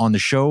favorite on the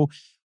show,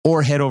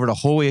 or head over to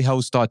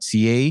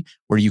holyhouse.ca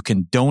where you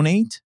can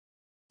donate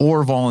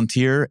or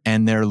volunteer.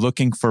 And they're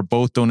looking for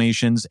both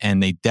donations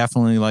and they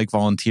definitely like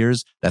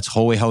volunteers. That's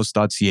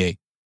holyhouse.ca.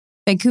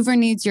 Vancouver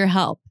needs your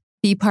help.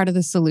 Be part of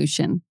the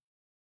solution.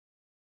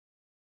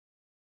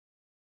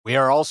 We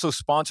are also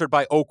sponsored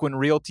by Oakwyn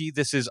Realty.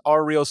 This is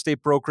our real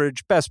estate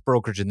brokerage, best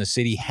brokerage in the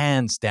city,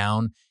 hands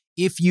down.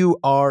 If you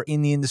are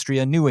in the industry,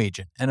 a new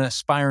agent, an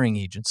aspiring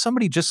agent,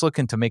 somebody just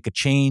looking to make a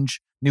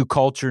change, new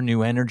culture,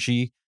 new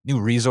energy, new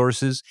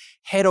resources,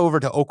 head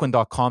over to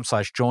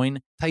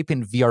oakwyn.com/join, type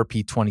in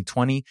VRP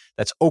 2020.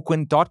 That's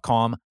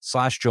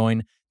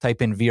oakwyn.com/join,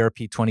 type in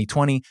VRP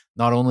 2020.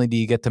 Not only do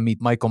you get to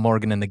meet Michael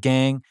Morgan and the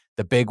gang,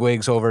 the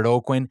bigwigs over at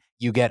Oakwyn,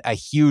 you get a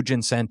huge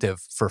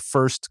incentive for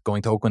first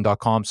going to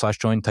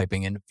oakwyn.com/join,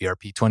 typing in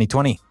VRP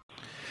 2020.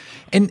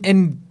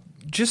 And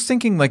just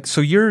thinking it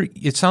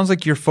sounds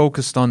like you're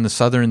focused on the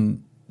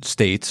southern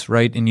states,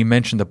 right? And you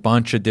mentioned a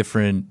bunch of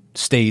different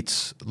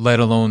states, let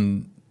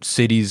alone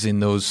cities in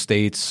those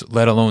states,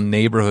 let alone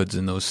neighborhoods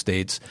in those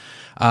states.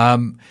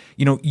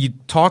 You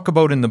talk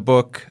about in the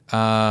book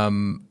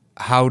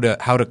how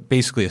to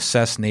basically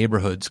assess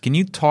neighborhoods. Can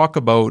you talk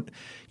about,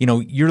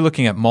 you're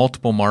looking at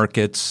multiple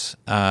markets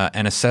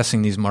and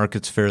assessing these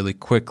markets fairly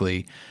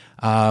quickly.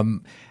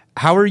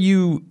 How are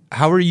you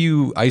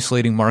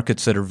isolating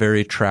markets that are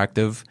very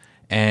attractive,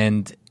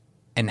 and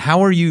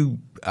how are you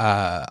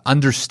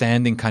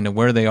understanding kind of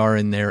where they are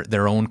in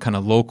their own kind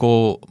of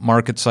local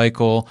market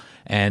cycle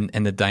and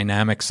the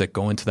dynamics that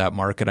go into that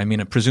market? I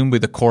mean, presumably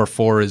the core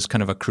four is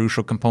kind of a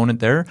crucial component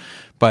there,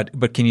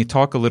 but can you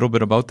talk a little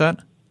bit about that?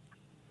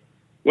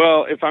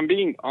 Well, if I'm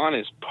being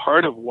honest,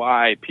 part of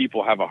why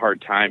people have a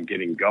hard time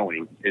getting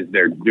going is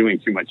they're doing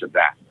too much of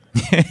that.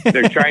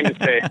 They're trying to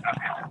say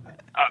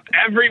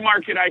every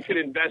market I could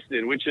invest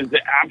in, which is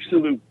the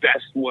absolute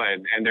best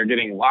one, and they're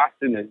getting lost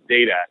in this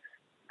data,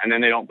 and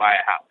then they don't buy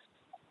a house.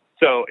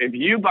 So if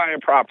you buy a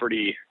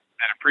property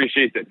that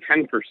appreciates at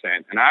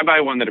 10%, and I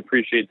buy one that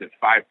appreciates at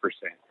 5%,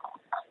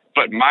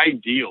 but my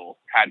deal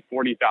had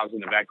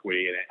 $40,000 of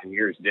equity in it and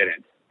yours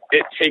didn't,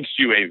 it takes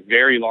you a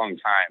very long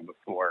time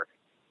before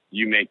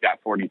you make that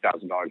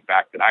 $40,000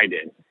 back that I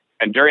did.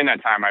 And during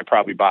that time, I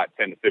probably bought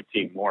 10 to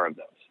 15 more of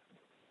those.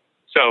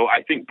 So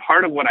I think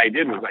part of what I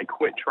did was I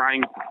quit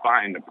trying to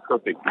find the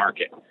perfect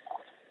market.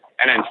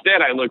 And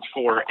instead, I looked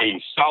for a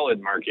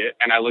solid market,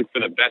 and I looked for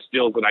the best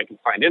deals that I could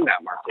find in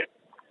that market.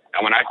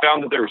 And when I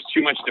found that there was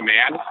too much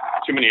demand,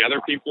 too many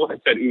other people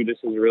had said, ooh, this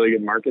is a really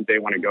good market, they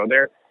want to go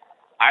there,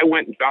 I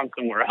went and found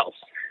somewhere else.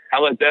 I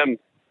let them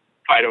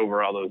fight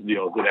over all those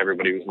deals that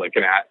everybody was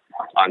looking at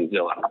on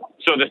Zillow.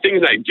 So the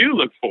things I do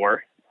look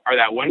for are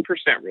that 1%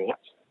 rule.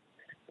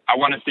 I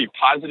want to see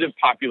positive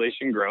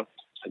population growth.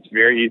 It's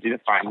very easy to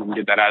find. You can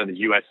get that out of the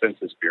U.S.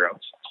 Census Bureau.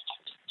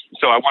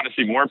 So I want to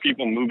see more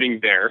people moving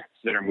there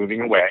than are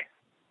moving away.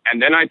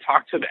 And then I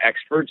talk to the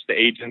experts, the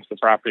agents, the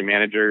property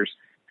managers,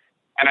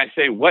 and I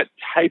say, what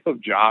type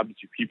of jobs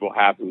do people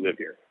have who live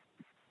here?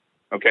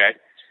 Okay.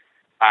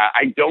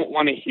 I don't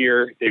want to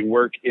hear they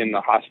work in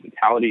the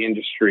hospitality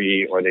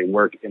industry or they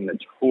work in the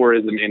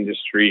tourism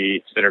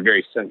industry that are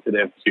very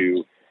sensitive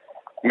to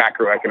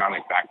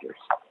macroeconomic factors.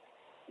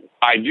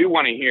 I do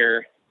want to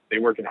hear they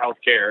work in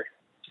healthcare,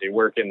 they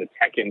work in the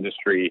tech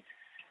industry.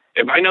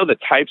 If I know the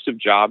types of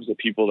jobs of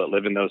people that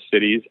live in those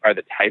cities are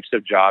the types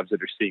of jobs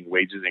that are seeing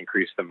wages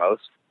increase the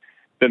most,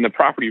 then the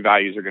property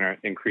values are going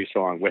to increase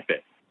along with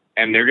it.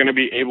 And they're going to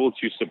be able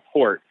to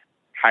support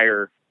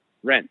higher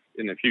rent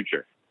in the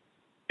future.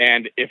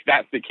 And if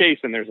that's the case,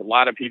 and there's a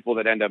lot of people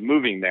that end up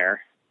moving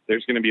there,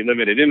 there's going to be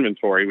limited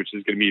inventory, which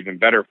is going to be even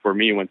better for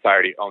me once I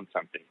already own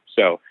something.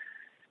 So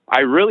I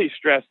really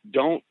stress,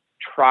 don't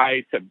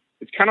try to,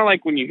 it's kind of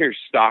like when you hear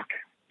stock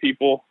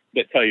people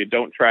that tell you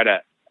don't try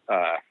to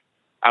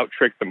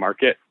out-trick the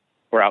market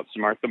or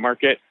outsmart the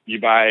market.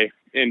 You buy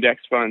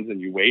index funds and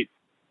you wait.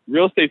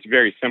 Real estate's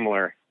very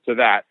similar to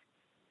that,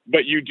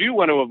 but you do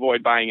want to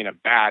avoid buying in a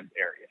bad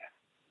area.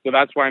 So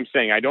that's why I'm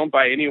saying I don't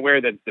buy anywhere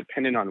that's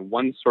dependent on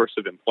one source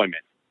of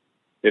employment.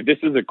 If this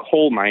is a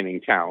coal mining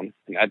town,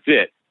 and that's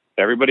it,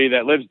 everybody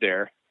that lives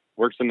there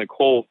works in the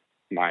coal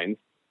mines,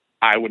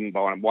 I wouldn't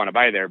want to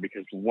buy there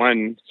because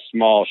one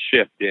small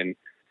shift in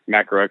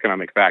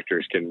macroeconomic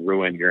factors can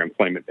ruin your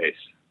employment base.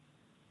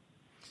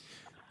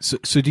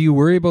 So do you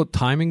worry about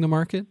timing the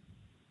market?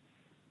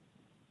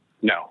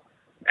 No.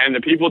 And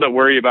the people that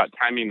worry about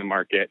timing the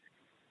market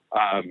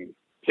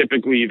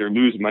typically either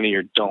lose money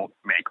or don't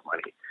make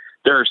money.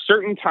 There are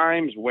certain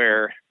times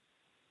where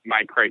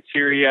my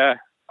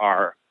criteria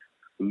are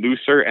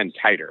looser and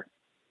tighter,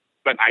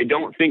 but I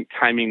don't think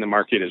timing the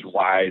market is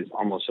wise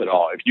almost at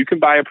all. If you can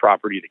buy a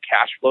property that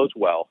cash flows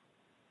well,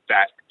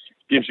 that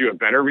gives you a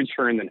better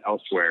return than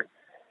elsewhere,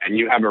 and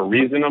you have a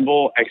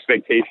reasonable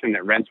expectation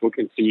that rents will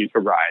continue to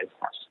rise,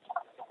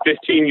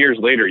 15 years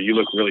later, you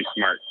look really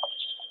smart,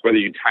 whether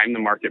you time the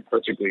market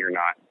perfectly or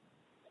not.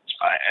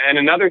 And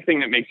another thing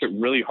that makes it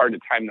really hard to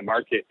time the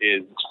market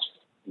is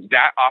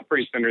that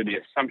operates under the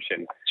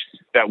assumption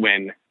that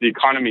when the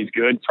economy is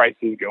good,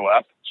 prices go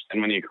up,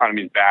 and when the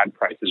economy is bad,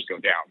 prices go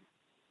down.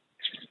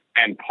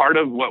 And part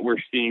of what we're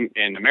seeing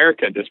in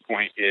America at this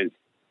point is,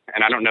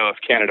 and I don't know if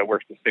Canada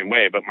works the same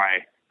way, but my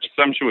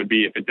assumption would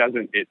be if it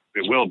doesn't, it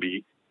will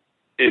be,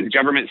 is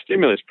government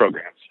stimulus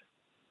programs.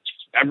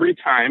 Every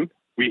time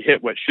we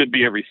hit what should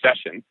be a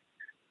recession,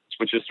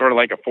 which is sort of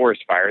like a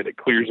forest fire that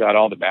clears out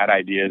all the bad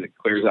ideas, it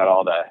clears out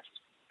all the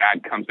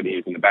bad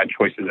companies and the bad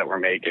choices that we're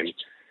making,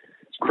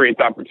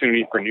 creates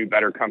opportunity for new,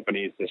 better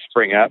companies to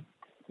spring up.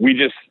 We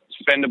just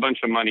spend a bunch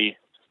of money,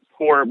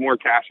 pour more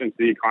cash into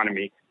the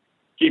economy,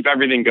 keep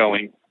everything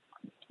going,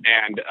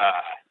 and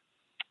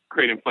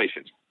create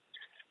inflation.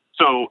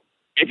 So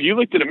if you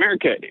looked at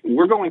America,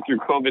 we're going through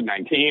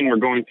COVID-19, we're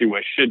going through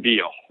what should be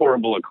a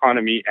horrible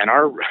economy, and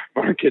our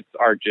markets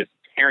are just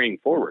tearing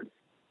forward.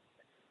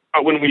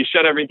 But when we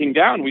shut everything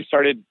down, we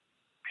started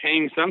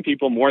paying some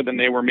people more than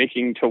they were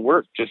making to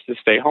work just to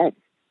stay home.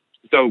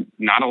 So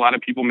not a lot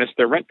of people missed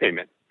their rent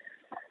payment.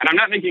 And I'm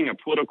not making a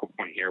political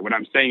point here. What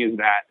I'm saying is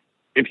that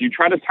if you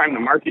try to time the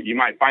market, you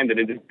might find that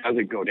it just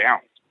doesn't go down,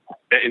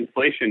 that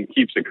inflation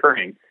keeps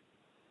occurring.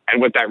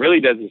 And what that really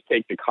does is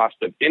take the cost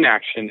of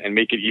inaction and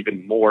make it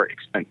even more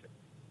expensive.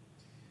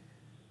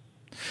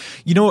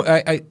 You know,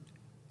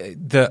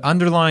 the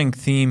underlying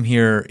theme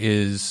here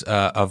is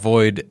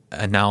avoid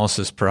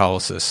analysis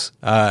paralysis.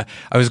 I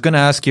was going to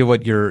ask you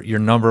what your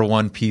number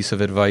one piece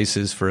of advice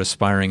is for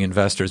aspiring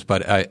investors,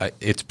 but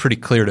it's pretty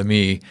clear to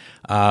me,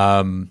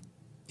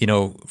 you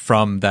know,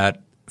 from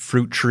that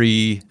fruit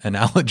tree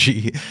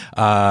analogy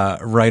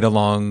right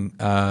along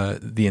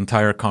the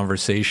entire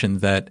conversation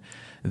that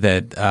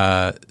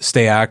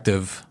stay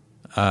active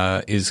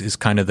is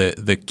kind of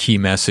the key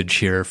message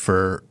here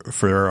for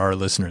our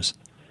listeners.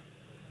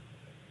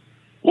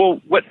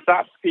 Well, what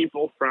stops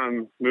people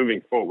from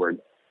moving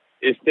forward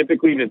is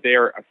typically that they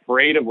are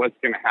afraid of what's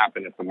going to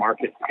happen if the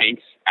market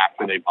tanks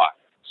after they bought.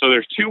 So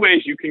there's two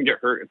ways you can get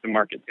hurt if the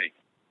market tanks.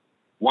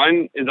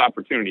 One is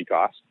opportunity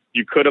cost.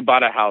 You could have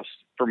bought a house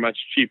for much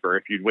cheaper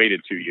if you'd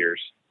waited 2 years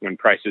when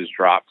prices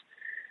dropped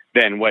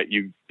than what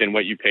you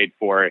paid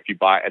for if you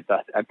bought at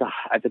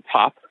the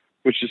top,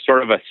 which is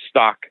sort of a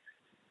stock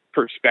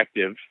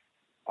perspective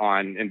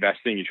on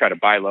investing. You try to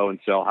buy low and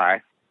sell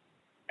high.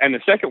 And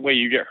the second way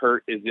you get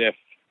hurt is if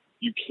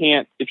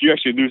you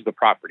actually lose the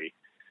property.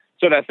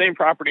 So that same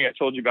property I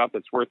told you about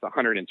that's worth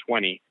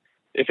 120,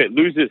 if it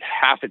loses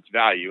half its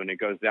value and it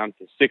goes down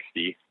to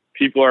 60,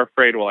 people are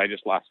afraid, well, I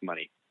just lost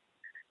money.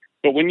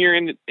 But when you're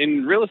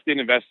in real estate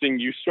investing,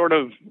 you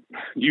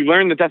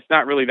learn that that's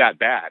not really that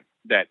bad,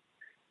 that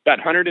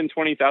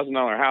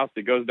 $120,000 house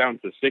that goes down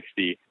to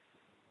 60,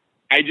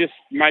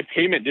 my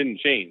payment didn't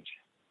change.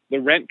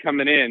 The rent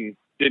coming in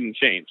didn't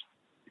change.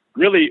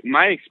 Really,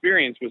 my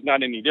experience was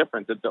not any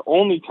different. That the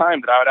only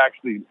time that I would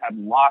actually have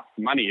lost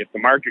money if the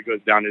market goes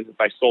down is if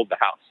I sold the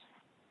house.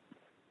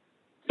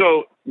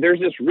 So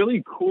there's this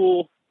really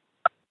cool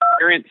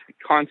parent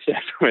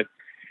concept with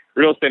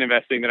real estate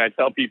investing that I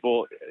tell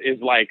people is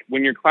like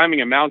when you're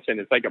climbing a mountain,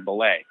 it's like a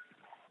belay.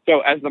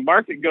 So as the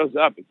market goes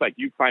up, it's like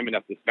you climbing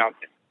up this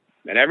mountain.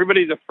 And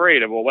everybody's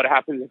afraid of, well, what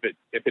happens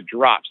if it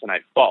drops and I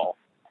fall?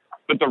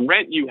 But the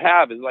rent you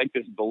have is like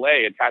this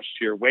belay attached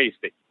to your waist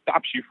that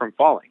stops you from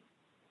falling.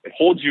 It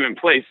holds you in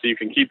place so you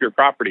can keep your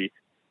property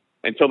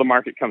until the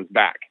market comes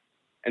back.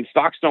 And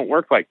stocks don't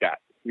work like that.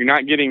 You're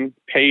not getting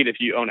paid if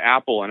you own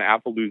Apple and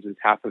Apple loses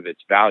half of its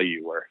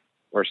value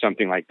or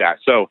something like that.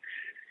 So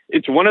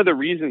it's one of the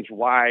reasons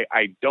why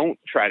I don't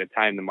try to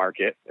time the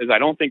market, is I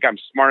don't think I'm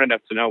smart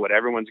enough to know what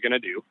everyone's going to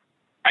do.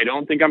 I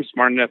don't think I'm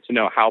smart enough to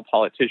know how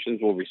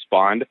politicians will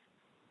respond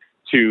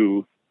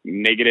to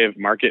negative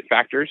market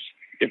factors.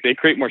 If they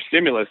create more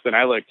stimulus, then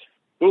I looked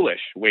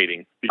foolish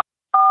waiting, because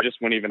it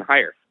just went even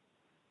higher.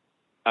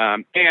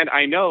 And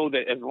I know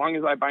that as long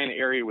as I buy an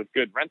area with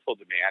good rental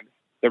demand,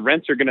 the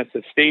rents are going to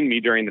sustain me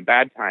during the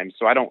bad times,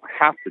 so I don't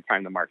have to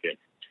time the market.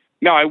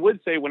 Now, I would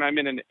say when I'm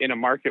in a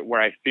market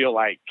where I feel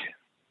like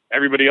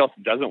everybody else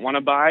doesn't want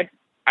to buy,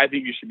 I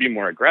think you should be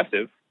more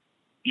aggressive.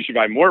 You should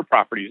buy more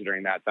properties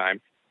during that time.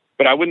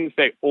 But I wouldn't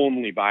say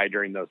only buy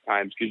during those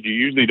times, because you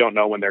usually don't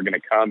know when they're going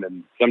to come,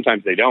 and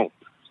sometimes they don't.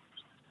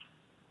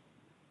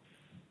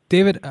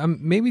 David,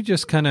 maybe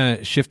just kind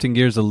of shifting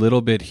gears a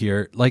little bit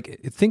here, like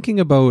thinking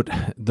about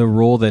the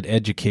role that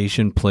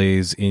education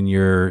plays in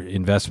your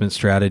investment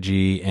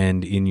strategy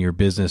and in your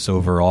business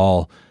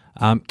overall.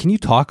 Can you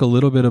talk a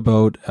little bit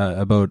about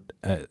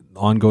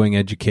ongoing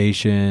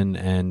education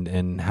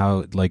and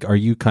how, like, are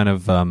you kind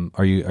of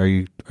are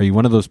you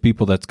one of those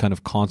people that's kind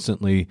of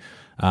constantly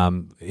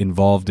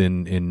involved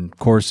in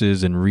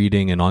courses and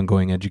reading and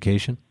ongoing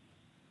education?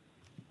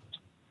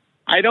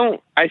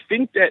 I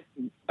think that,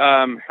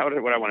 how would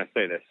I want to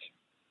say this?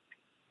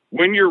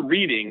 When you're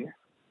reading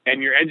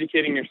and you're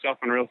educating yourself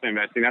on real estate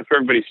investing, that's where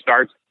everybody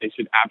starts. They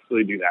should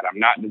absolutely do that. I'm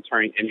not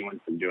deterring anyone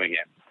from doing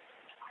it.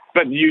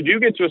 But you do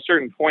get to a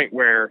certain point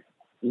where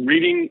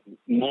reading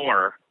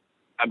more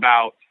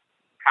about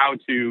how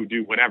to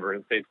do whatever,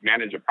 let's say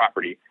manage a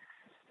property,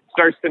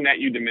 starts to net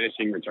you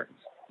diminishing returns.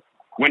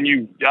 When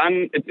you've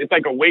done, it's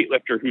like a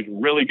weightlifter who's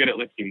really good at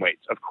lifting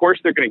weights. Of course,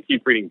 they're going to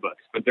keep reading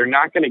books, but they're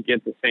not going to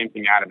get the same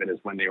thing out of it as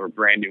when they were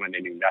brand new and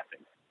they knew nothing.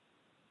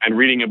 And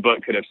reading a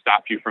book could have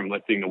stopped you from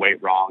lifting the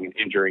weight wrong and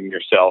injuring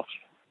yourself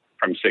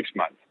from 6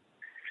 months.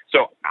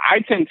 So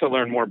I tend to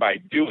learn more by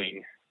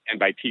doing and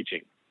by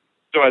teaching.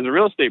 So as a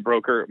real estate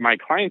broker, my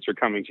clients are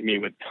coming to me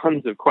with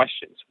tons of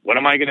questions. What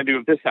am I going to do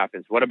if this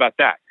happens? What about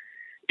that?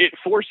 It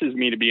forces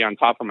me to be on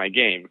top of my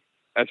game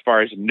as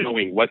far as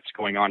knowing what's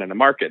going on in the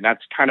market. And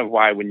that's kind of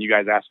why when you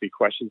guys ask me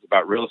questions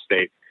about real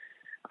estate,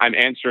 I'm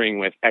answering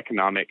with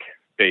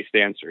economic-based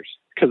answers,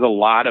 because a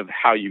lot of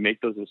how you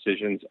make those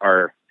decisions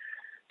are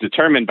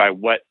determined by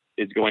what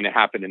is going to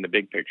happen in the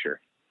big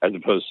picture as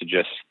opposed to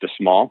just the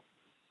small.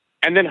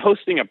 And then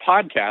hosting a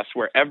podcast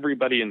where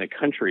everybody in the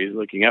country is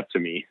looking up to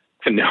me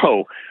to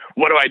know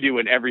what do I do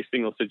in every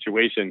single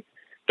situation,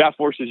 that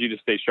forces you to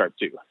stay sharp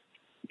too.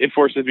 It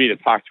forces me to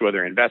talk to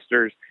other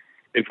investors.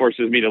 It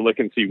forces me to look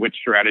and see which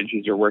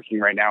strategies are working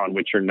right now and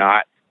which are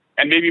not.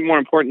 And maybe more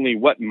importantly,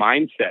 what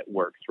mindset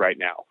works right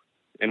now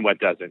and what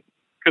doesn't.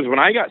 Because when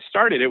I got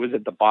started, it was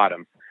at the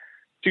bottom.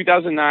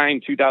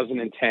 2009,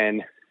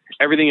 2010,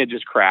 everything had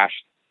just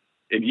crashed.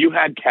 If you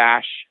had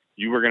cash,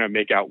 you were going to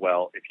make out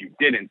well. If you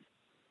didn't,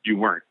 you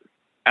weren't.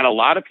 And a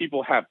lot of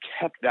people have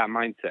kept that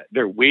mindset.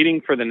 They're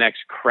waiting for the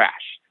next crash.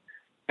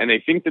 And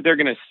they think that they're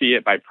going to see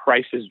it by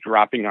prices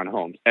dropping on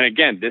homes. And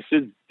again,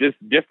 this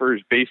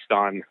differs based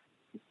on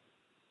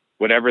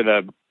whatever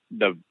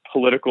the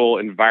political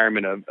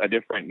environment of a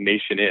different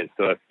nation is.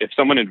 So if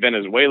someone in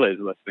Venezuela is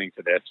listening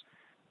to this,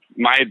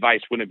 my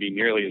advice wouldn't be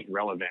nearly as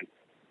relevant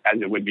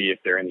as it would be if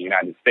they're in the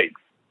United States.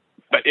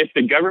 But if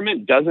the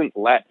government doesn't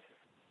let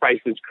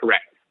prices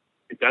correct,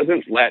 it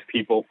doesn't let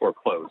people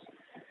foreclose,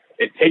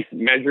 it takes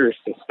measures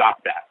to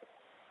stop that.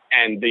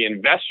 And the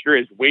investor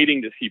is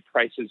waiting to see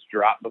prices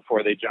drop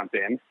before they jump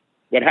in.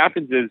 What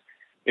happens is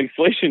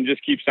inflation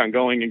just keeps on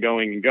going and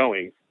going and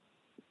going,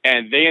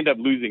 and they end up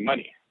losing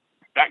money.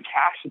 That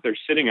cash that they're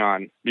sitting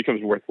on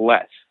becomes worth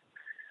less.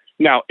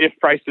 Now, if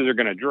prices are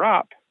going to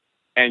drop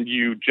and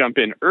you jump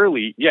in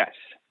early, yes,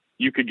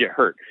 you could get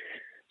hurt.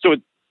 So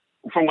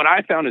from what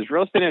I found is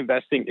real estate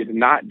investing is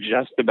not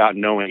just about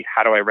knowing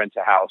how do I rent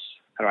a house,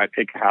 how do I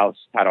pick a house,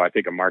 how do I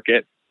pick a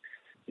market.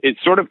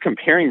 It's sort of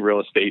comparing real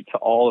estate to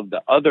all of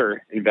the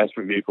other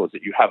investment vehicles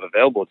that you have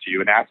available to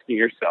you and asking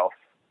yourself,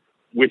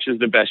 which is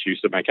the best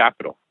use of my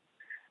capital?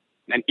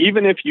 And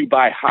even if you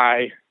buy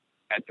high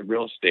at the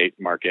real estate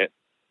market,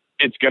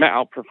 it's going to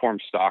outperform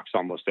stocks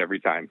almost every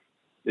time.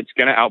 It's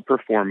going to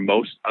outperform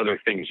most other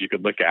things you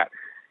could look at.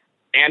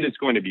 And it's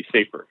going to be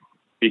safer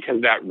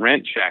because that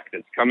rent check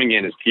that's coming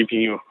in is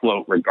keeping you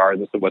afloat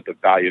regardless of what the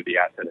value of the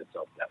asset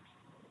itself does.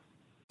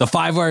 The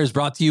 5 Wire is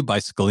brought to you by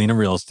Scalina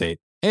Real Estate.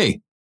 Hey,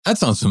 that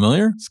sounds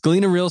familiar.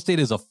 Scalina Real Estate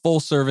is a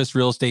full-service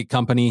real estate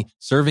company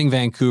serving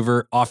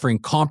Vancouver, offering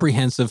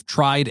comprehensive,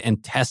 tried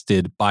and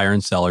tested buyer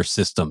and seller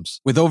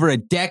systems. With over a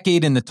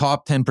decade in the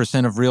top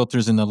 10% of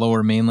realtors in the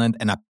Lower Mainland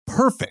and a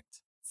perfect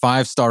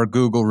 5-star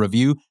Google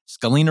review,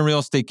 Scalina Real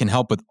Estate can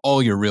help with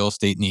all your real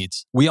estate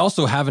needs. We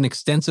also have an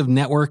extensive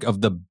network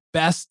of the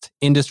best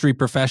industry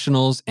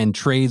professionals and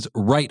trades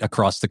right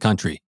across the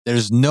country.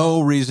 There's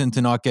no reason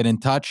to not get in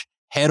touch.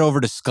 Head over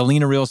to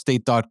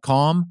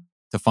scalinarealestate.com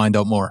to find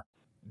out more.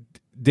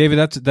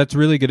 David, that's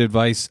really good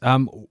advice.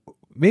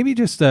 Maybe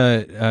just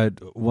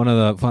one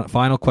of the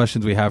final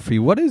questions we have for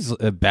you. What is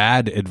a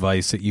bad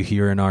advice that you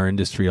hear in our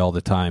industry all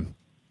the time?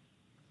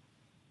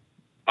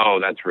 Oh,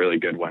 that's a really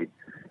good one.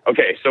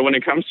 Okay, so when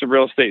it comes to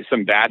real estate,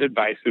 some bad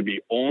advice would be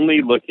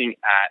only looking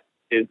at,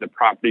 is the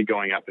property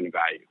going up in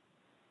value?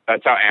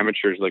 That's how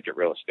amateurs look at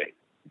real estate.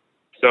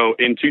 So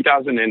in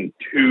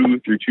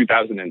 2002 through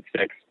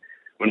 2006,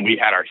 when we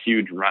had our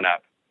huge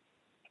run-up,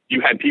 you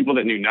had people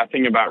that knew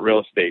nothing about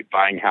real estate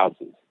buying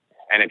houses.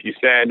 And if you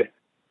said,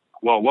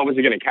 well, what was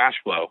it going to cash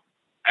flow?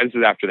 This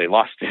is after they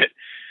lost it.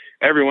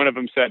 Every one of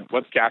them said,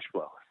 what's cash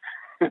flow?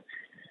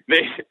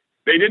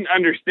 They didn't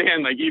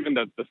understand like even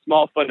the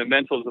small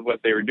fundamentals of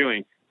what they were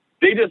doing.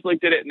 They just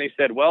looked at it and they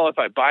said, well, if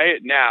I buy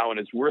it now and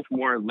it's worth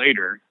more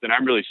later, then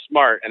I'm really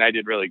smart and I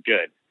did really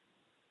good.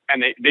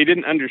 And they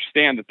didn't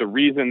understand that the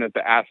reason that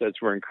the assets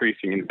were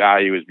increasing in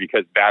value is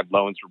because bad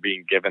loans were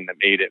being given that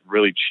made it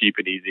really cheap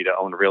and easy to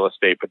own real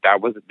estate, but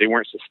they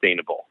weren't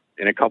sustainable.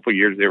 In a couple of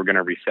years, they were going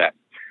to reset.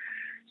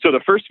 So the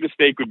first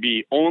mistake would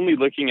be only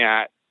looking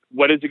at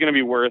what is it going to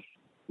be worth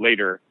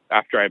later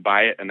after I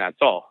buy it, and that's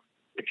all.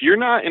 If you're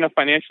not in a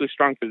financially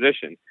strong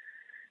position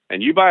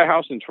and you buy a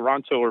house in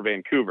Toronto or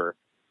Vancouver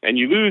and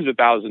you lose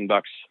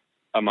 $1,000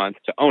 a month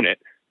to own it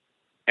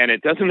and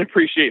it doesn't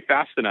appreciate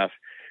fast enough,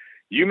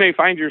 you may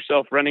find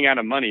yourself running out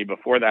of money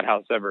before that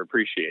house ever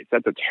appreciates.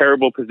 That's a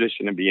terrible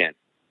position to be in.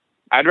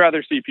 I'd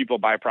rather see people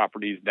buy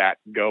properties that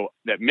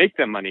make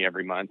them money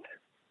every month,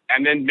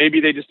 and then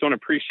maybe they just don't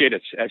appreciate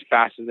it as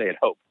fast as they had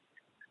hoped.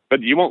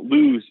 But you won't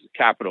lose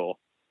capital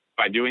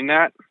by doing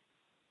that.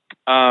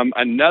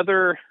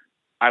 Another,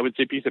 I would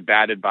say, piece of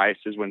bad advice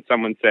is when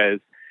someone says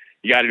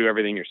you got to do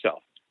everything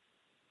yourself,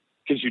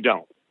 because you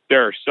don't.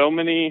 There are so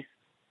many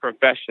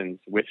professions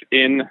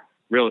within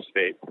real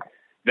estate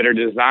that are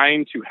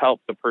designed to help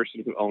the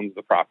person who owns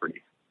the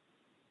property.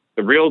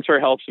 The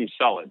realtor helps them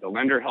sell it. The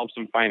lender helps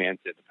them finance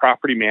it. The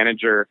property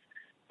manager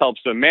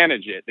helps them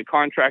manage it. The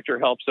contractor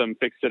helps them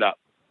fix it up.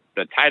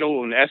 The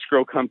title and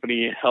escrow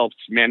company helps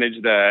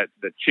manage the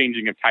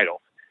changing of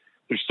title.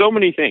 There's so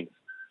many things.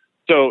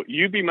 So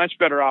you'd be much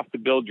better off to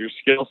build your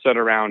skill set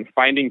around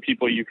finding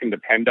people you can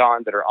depend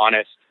on that are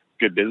honest,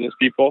 good business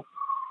people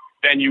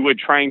than you would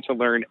trying to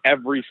learn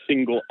every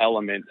single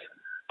element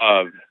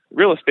of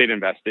real estate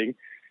investing,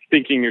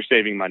 thinking you're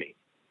saving money.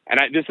 And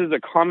this is a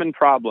common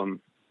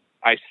problem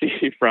I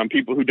see from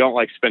people who don't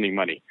like spending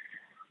money.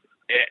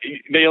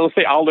 They'll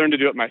say, I'll learn to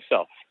do it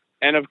myself.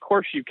 And of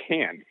course you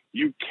can.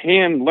 You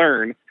can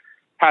learn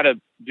how to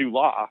do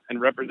law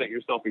and represent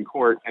yourself in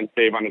court and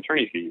save on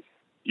attorney fees.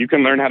 You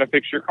can learn how to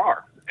fix your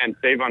car and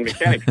save on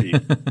mechanic fees.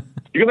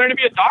 You can learn to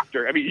be a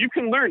doctor. I mean, you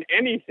can learn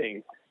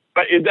anything,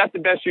 but is that the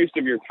best use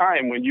of your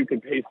time when you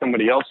could pay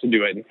somebody else to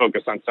do it and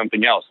focus on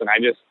something else? And I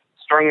just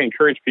strongly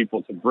encourage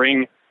people to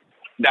bring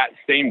that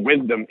same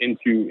wisdom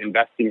into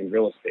investing in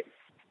real estate.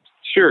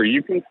 Sure,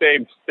 you can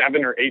save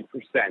 7 or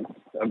 8%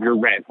 of your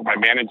rent by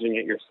managing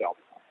it yourself.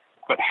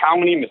 But how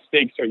many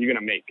mistakes are you going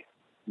to make?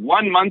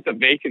 1 month of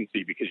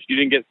vacancy because you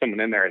didn't get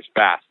someone in there as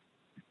fast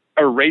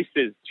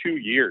erases 2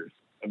 years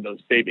of those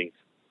savings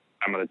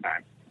some of the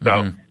time.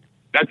 So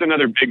that's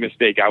another big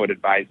mistake I would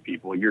advise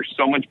people. You're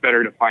so much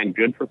better to find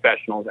good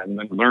professionals and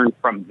then learn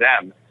from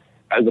them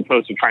as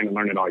opposed to trying to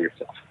learn it all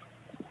yourself.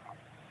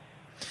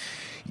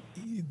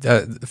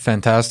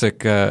 Fantastic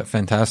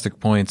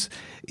points.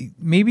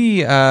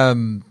 Maybe a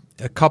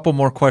couple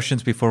more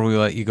questions before we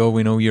let you go.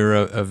 We know you're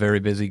a very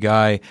busy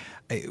guy.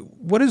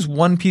 What is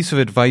one piece of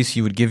advice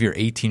you would give your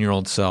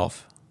 18-year-old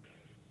self?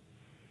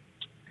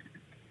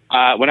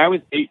 When I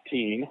was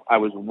 18, I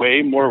was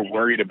way more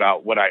worried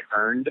about what I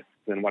earned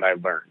than what I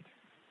learned.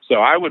 So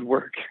I would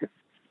work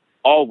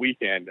all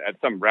weekend at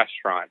some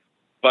restaurant,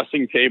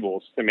 bussing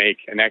tables to make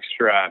an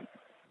extra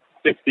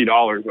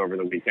 $60 over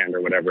the weekend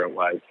or whatever it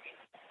was,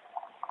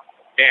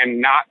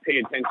 and not pay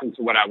attention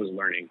to what I was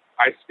learning.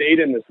 I stayed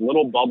in this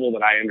little bubble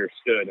that I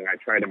understood, and I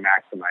tried to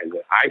maximize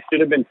it. I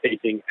should have been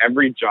taking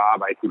every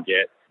job I could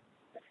get,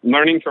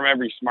 learning from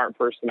every smart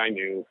person I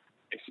knew,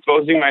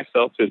 exposing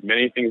myself to as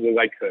many things as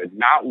I could,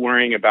 not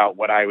worrying about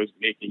what I was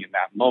making in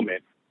that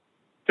moment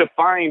to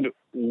find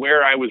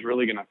where I was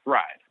really going to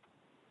thrive.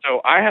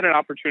 So I had an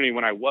opportunity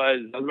when I was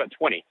about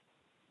 20,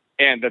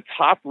 and the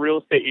top real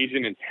estate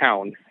agent in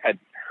town had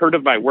heard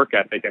of my work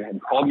ethic and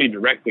had called me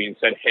directly and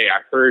said, "Hey,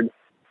 I heard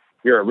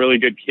you're a really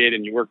good kid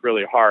and you work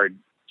really hard.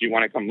 Do you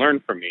want to come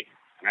learn from me?"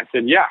 And I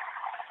said, yeah.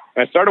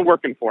 And I started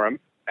working for him,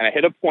 and I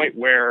hit a point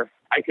where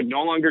I could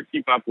no longer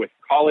keep up with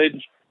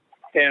college,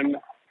 him,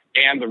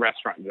 and the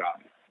restaurant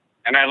job.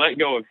 And I let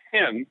go of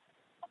him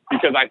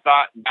because I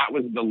thought that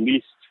was the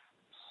least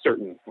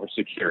certain or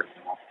secure.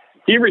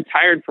 He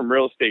retired from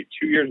real estate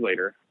 2 years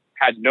later,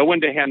 had no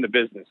one to hand the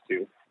business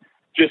to,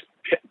 just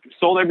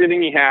sold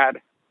everything he had,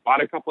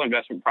 bought a couple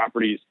investment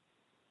properties,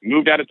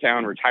 moved out of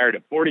town, retired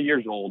at 40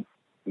 years old,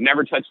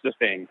 never touched a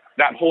thing,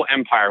 that whole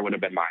empire would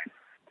have been mine.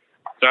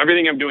 So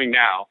everything I'm doing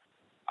now,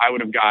 I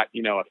would have got,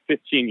 a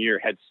 15-year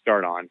head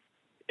start on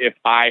if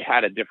I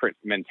had a different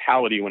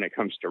mentality when it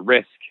comes to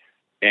risk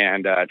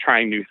and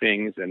trying new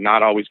things and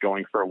not always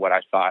going for what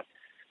I thought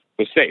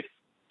was safe.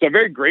 So I'm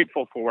very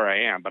grateful for where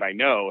I am, but I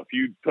know if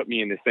you put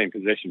me in the same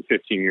position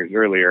 15 years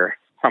earlier,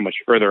 how much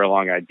further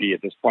along I'd be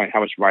at this point,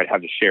 how much more I'd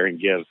have to share and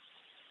give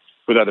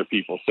with other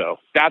people. So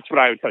that's what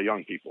I would tell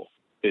young people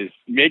is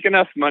make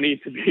enough money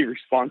to be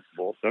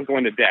responsible. Don't go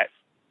into debt,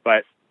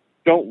 but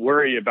don't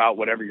worry about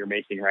whatever you're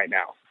making right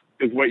now,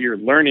 because what you're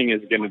learning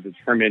is going to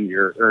determine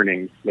your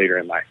earnings later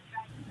in life.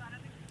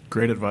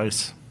 Great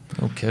advice.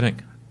 No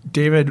kidding.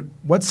 David,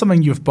 what's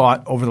something you've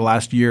bought over the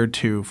last year or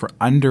two for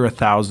under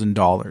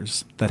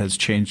 $1,000 that has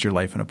changed your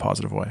life in a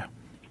positive way?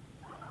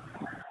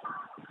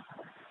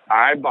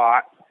 I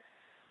bought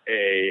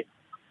a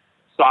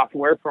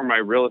software for my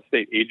real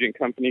estate agent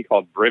company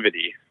called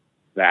Brivity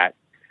that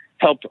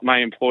helped my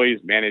employees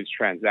manage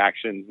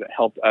transactions, that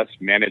helped us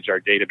manage our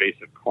database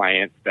of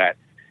clients, that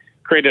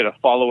created a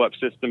follow-up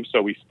system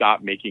so we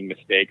stopped making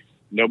mistakes.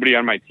 Nobody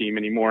on my team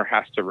anymore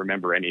has to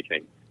remember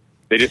anything.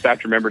 They just have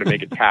to remember to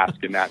make a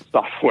task in that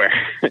software.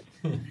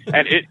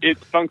 And it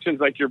functions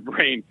like your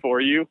brain for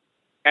you.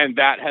 And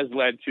that has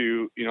led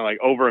to,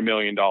 over $1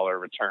 million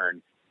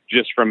return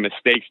just from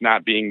mistakes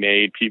not being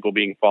made, people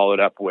being followed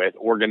up with,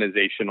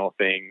 organizational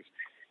things.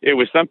 It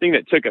was something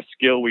that took a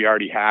skill we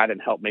already had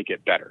and helped make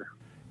it better.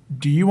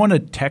 Do you want to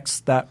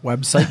text that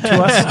website to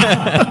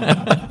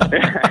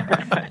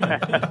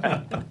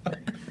us?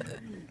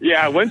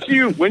 Yeah, once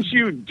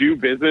you do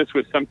business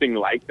with something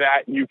like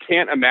that, you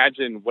can't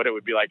imagine what it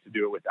would be like to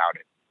do it without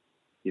it.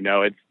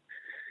 It's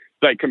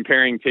like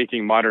comparing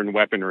taking modern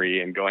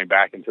weaponry and going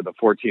back into the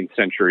 14th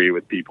century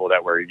with people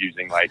that were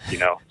using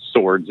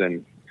swords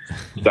and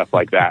stuff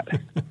like that.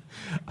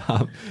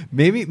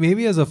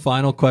 Maybe as a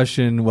final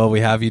question, while we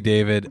have you,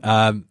 David,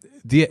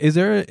 is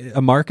there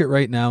a market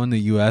right now in the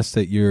U.S.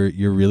 that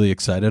you're really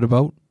excited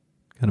about,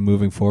 kind of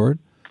moving forward?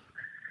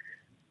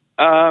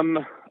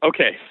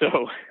 Okay,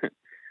 so.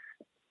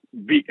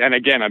 And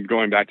again, I'm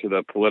going back to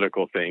the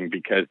political thing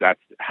because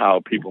that's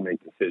how people make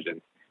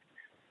decisions.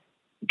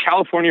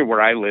 California, where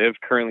I live,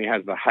 currently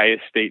has the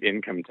highest state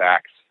income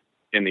tax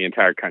in the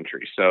entire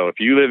country. So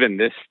if you live in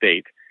this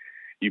state,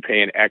 you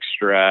pay an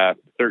extra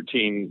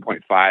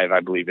 13.5, I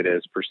believe it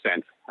is,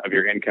 % of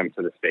your income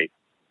to the state.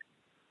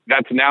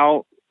 That's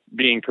now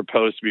being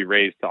proposed to be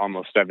raised to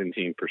almost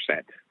 17%.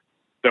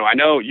 So I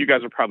know you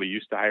guys are probably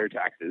used to higher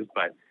taxes,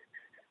 but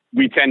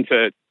we tend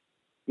to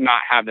not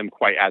have them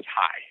quite as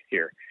high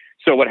here.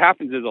 So what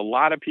happens is a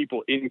lot of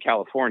people in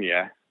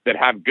California that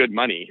have good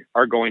money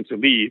are going to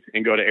leave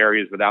and go to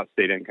areas without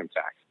state income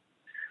tax.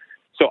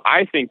 So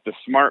I think the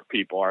smart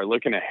people are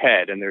looking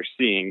ahead and they're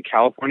seeing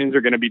Californians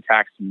are going to be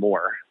taxed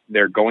more.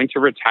 They're going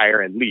to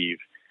retire and leave.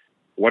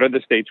 What are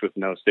the states with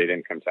no state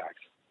income tax?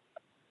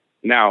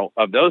 Now,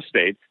 of those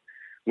states,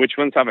 which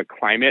ones have a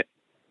climate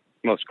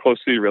most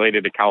closely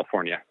related to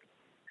California?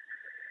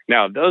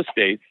 Now, of those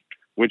states,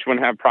 which one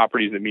have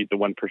properties that meet the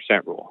 1%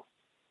 rule?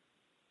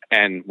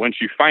 And once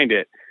you find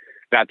it,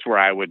 that's where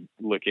I would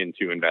look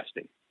into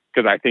investing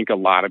because I think a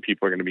lot of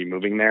people are going to be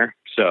moving there.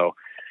 So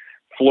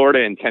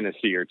Florida and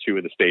Tennessee are two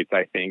of the states,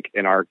 I think,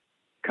 in our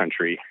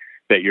country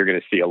that you're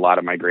going to see a lot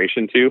of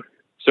migration to.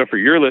 So for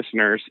your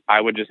listeners, I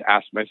would just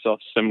ask myself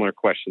similar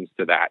questions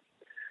to that.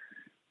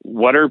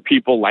 What are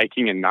people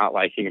liking and not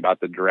liking about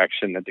the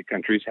direction that the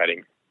country's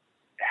heading?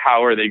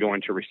 How are they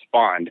going to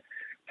respond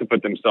to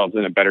put themselves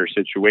in a better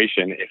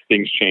situation if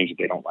things change that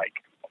they don't like?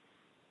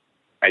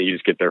 And you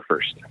just get there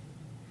first.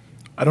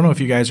 I don't know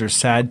if you guys are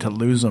sad to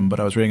lose him, but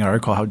I was reading an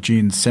article how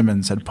Gene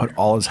Simmons had put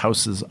all his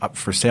houses up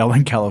for sale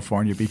in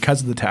California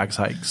because of the tax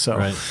hike.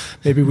 So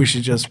maybe we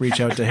should just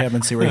reach out to him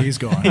and see where he's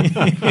going.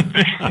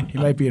 He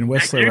might be in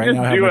Whistler right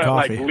now having a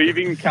coffee. Like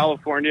leaving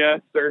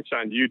California, search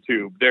on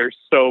YouTube. There's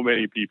so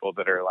many people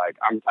that are like,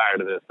 I'm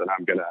tired of this and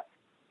I'm going to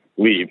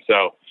leave.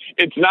 So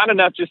it's not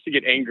enough just to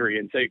get angry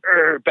and say,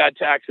 bad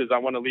taxes, I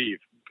want to leave.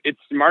 It's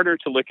smarter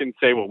to look and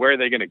say, well, where are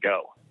they going to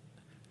go?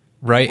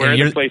 Right. Where are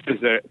the places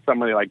that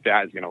somebody like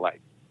that is going to like?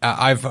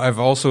 I've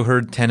also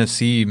heard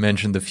Tennessee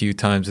mentioned a few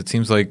times. It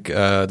seems like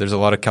there's a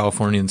lot of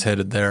Californians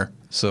headed there.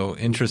 So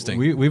interesting.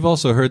 We've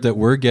also heard that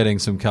we're getting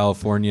some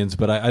Californians,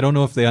 but I don't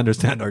know if they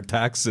understand our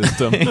tax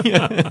system. That's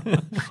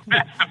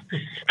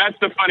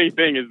the funny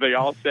thing is they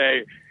all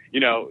say,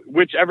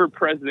 whichever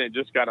president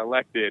just got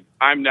elected,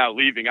 I'm now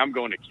leaving. I'm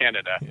going to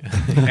Canada.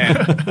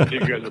 And you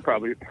guys are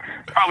probably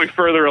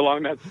further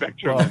along that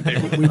spectrum.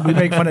 Well, we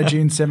make fun of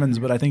Gene Simmons,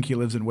 but I think he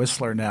lives in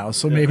Whistler now.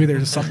 So maybe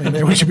there's something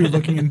there we should be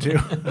looking into.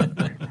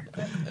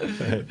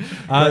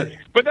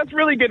 But that's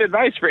really good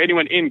advice for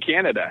anyone in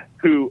Canada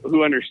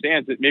who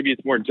understands that maybe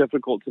it's more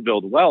difficult to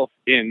build wealth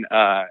in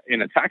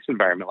a tax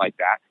environment like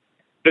that.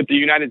 That the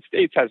United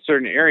States has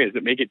certain areas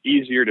that make it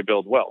easier to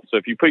build wealth. So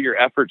if you put your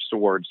efforts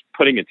towards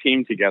putting a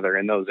team together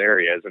in those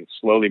areas and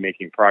slowly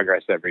making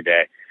progress every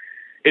day,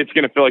 it's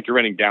going to feel like you're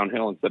running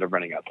downhill instead of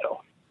running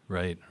uphill.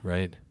 Right.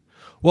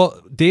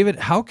 Well, David,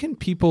 how can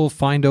people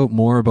find out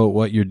more about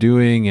what you're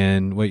doing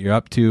and what you're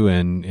up to,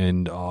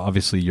 and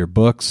obviously your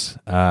books?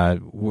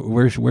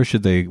 Where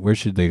should they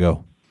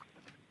go?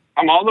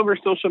 I'm all over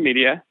social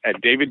media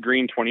at David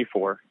Green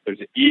 24. There's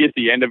an E at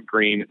the end of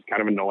Green. It's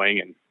kind of annoying,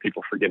 and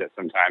people forget it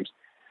sometimes.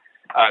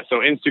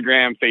 So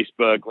Instagram,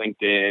 Facebook,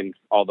 LinkedIn,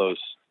 all those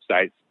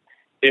sites.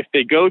 If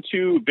they go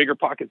to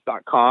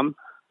biggerpockets.com,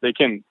 they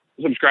can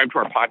subscribe to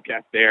our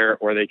podcast there,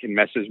 or they can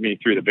message me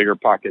through the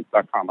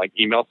biggerpockets.com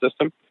email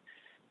system.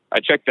 I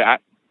check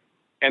that.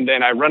 And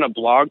then I run a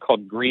blog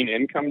called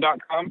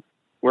greenincome.com,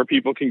 where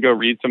people can go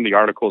read some of the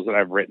articles that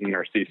I've written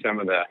or see some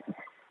of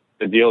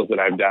the deals that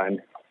I've done.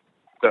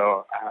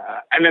 So,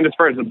 and then as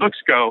far as the books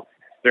go,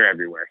 they're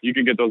everywhere. You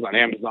can get those on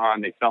Amazon.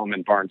 They sell them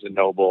in Barnes &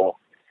 Noble.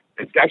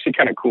 It's actually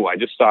kind of cool. I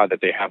just saw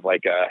that they have a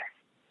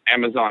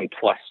Amazon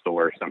Plus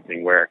store or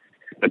something where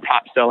the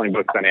top selling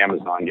books on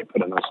Amazon get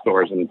put in those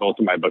stores, and both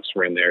of my books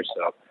were in there.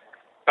 So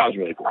that was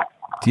really cool.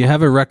 Do you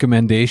have a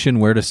recommendation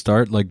where to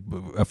start,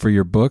 for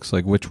your books?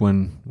 Which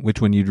one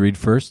you'd read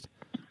first?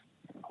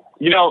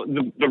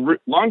 The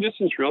long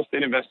distance real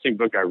estate investing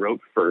book I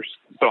wrote first.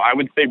 So I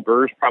would say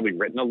Burr's probably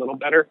written a little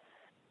better.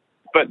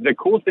 But the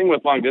cool thing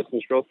with long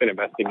distance real estate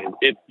investing is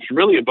it's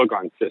really a book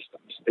on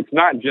systems. It's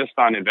not just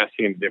on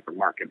investing in a different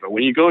market, but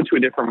when you go to a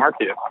different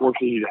market, it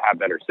forces you to have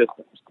better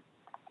systems.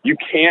 You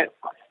can't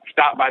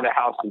stop by the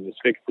house and just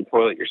fix the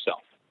toilet yourself,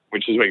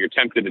 which is what you're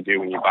tempted to do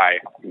when you buy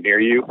near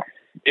you.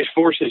 It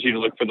forces you to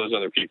look for those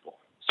other people.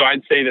 So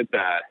I'd say that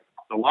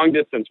the long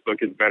distance book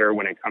is better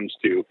when it comes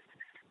to,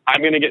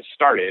 I'm going to get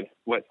started.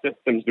 What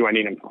systems do I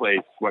need in place?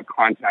 What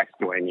contacts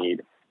do I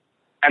need?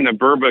 And the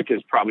Burr book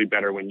is probably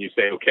better when you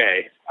say,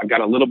 okay, I've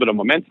got a little bit of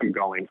momentum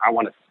going. I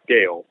want to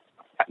scale.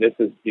 This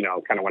is,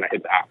 kind of when I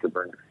hit the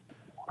afterburner.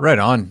 Right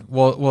on.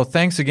 Well,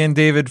 thanks again,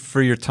 David,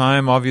 for your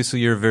time. Obviously,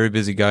 you're a very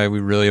busy guy.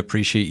 We really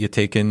appreciate you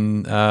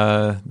taking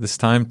this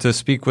time to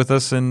speak with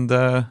us, and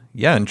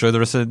enjoy the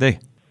rest of the day.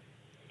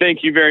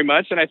 Thank you very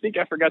much. And I think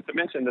I forgot to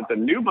mention that the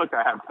new book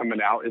I have coming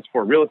out is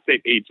for real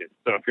estate agents.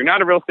 So if you're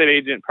not a real estate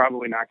agent,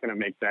 probably not going to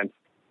make sense.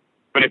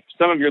 But if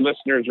some of your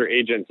listeners are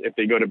agents, if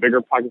they go to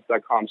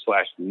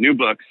biggerpockets.com/new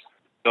books,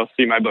 they'll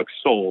see my book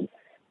Sold,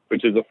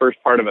 which is the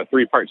first part of a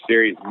 3-part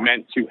series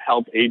meant to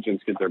help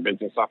agents get their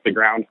business off the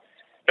ground.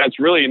 That's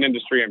really an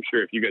industry, I'm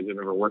sure if you guys have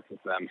ever worked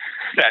with them,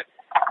 that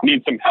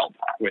needs some help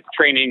with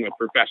training, with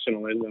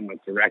professionalism,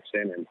 with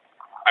direction. And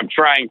I'm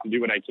trying to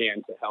do what I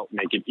can to help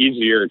make it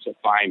easier to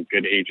find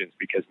good agents,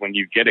 because when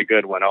you get a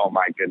good one, oh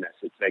my goodness,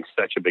 it makes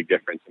such a big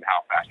difference in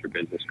how fast your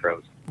business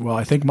grows. Well,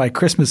 I think my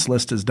Christmas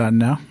list is done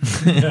now.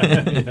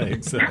 Yeah,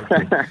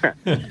 exactly.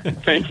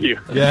 Thank you.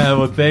 Yeah,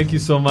 well, thank you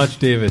so much,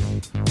 David.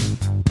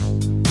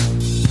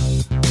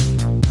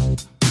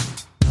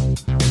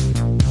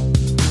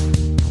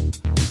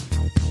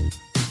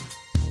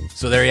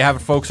 So there you have it,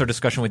 folks. Our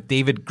discussion with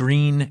David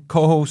Green,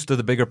 co-host of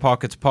the Bigger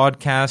Pockets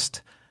podcast,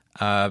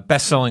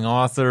 best-selling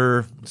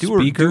author,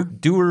 speaker,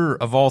 doer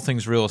of all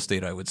things real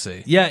estate, I would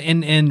say. Yeah,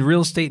 and real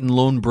estate and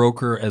loan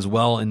broker as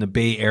well in the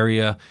Bay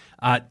Area.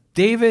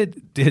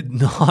 David did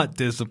not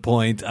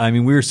disappoint. I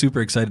mean, we were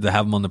super excited to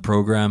have him on the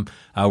program.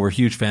 We're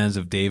huge fans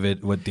of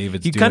David, what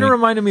David's doing. He kind of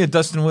reminded me of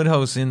Dustin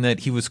Woodhouse in that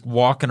he was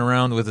walking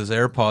around with his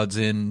AirPods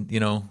in,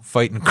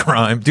 fighting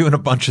crime, doing a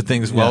bunch of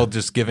things while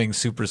just giving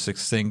super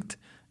succinct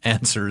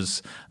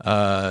answers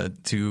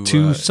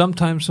to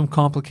sometimes some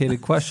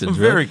complicated questions, some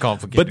very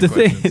complicated. But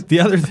questions. the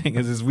other thing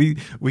is we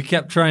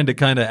kept trying to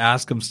kind of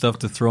ask him stuff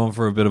to throw him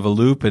for a bit of a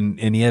loop, and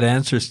he had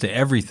answers to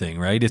everything.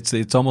 Right?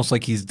 It's almost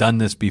like he's done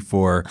this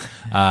before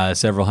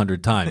several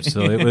hundred times. So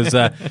it was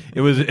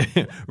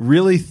a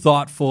really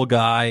thoughtful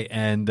guy,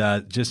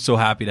 and just so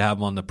happy to have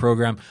him on the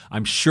program.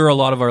 I'm sure a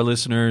lot of our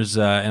listeners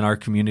and our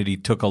community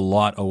took a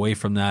lot away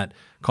from that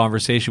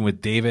conversation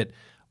with David.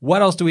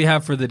 What else do we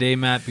have for the day,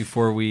 Matt,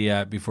 before we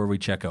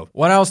check out?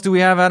 What else do we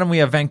have, Adam? We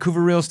have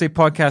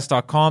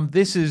VancouverRealEstatePodcast.com.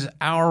 This is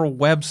our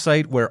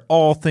website where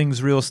all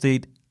things real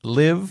estate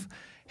live.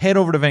 Head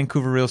over to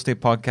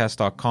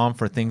VancouverRealEstatePodcast.com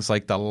for things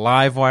like the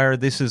Livewire.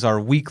 This is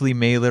our weekly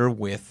mailer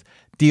with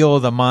Deal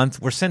of the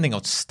Month. We're sending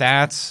out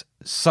stats,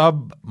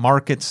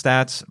 sub-market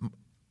stats.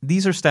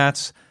 These are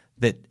stats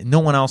that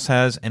no one else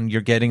has, and you're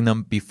getting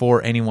them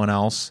before anyone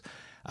else.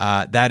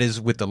 That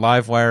is with the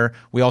Livewire.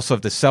 We also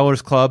have the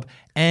Sellers Club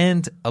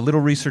and a little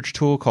research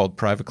tool called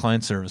Private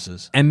Client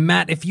Services. And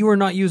Matt, if you are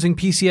not using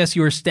PCS,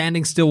 you are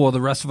standing still while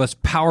the rest of us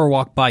power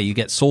walk by. You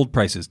get sold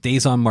prices,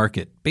 days on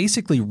market,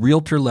 basically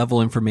realtor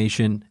level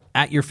information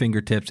at your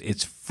fingertips.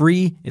 It's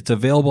free. It's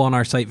available on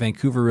our site,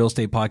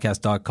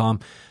 VancouverRealEstatePodcast.com.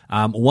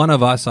 One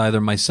of us, either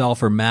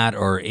myself or Matt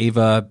or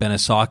Ava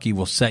Benesaki,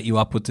 will set you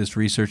up with this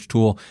research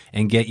tool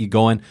and get you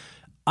going.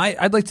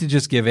 I'd like to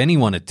just give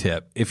anyone a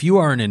tip. If you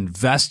are an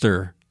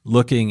investor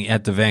looking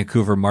at the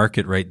Vancouver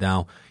market right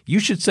now, you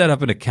should set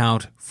up an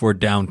account for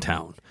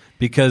downtown,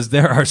 because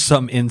there are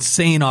some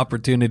insane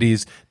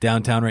opportunities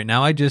downtown right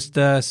now. I just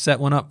set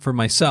one up for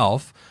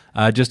myself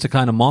just to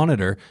kind of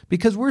monitor,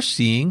 because we're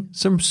seeing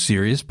some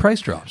serious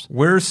price drops.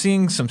 We're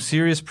seeing some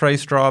serious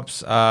price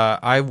drops.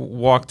 I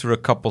walked through a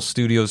couple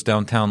studios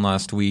downtown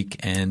last week,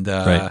 and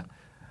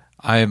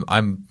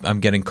I'm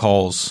getting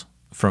calls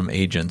from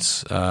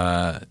agents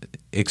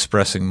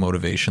expressing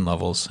motivation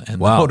levels,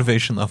 and the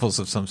motivation levels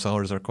of some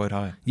sellers are quite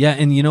high. Yeah,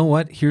 and you know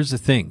what? Here's the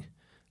thing.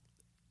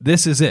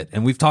 This is it,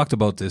 and we've talked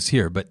about this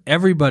here, but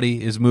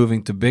everybody is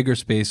moving to bigger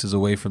spaces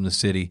away from the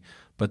city,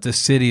 but the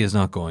city is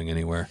not going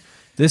anywhere.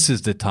 This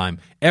is the time.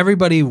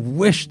 Everybody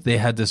wished they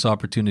had this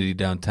opportunity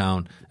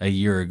downtown a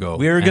year ago.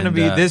 We're going to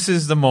be, this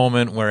is the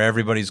moment where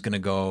everybody's going to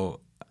go,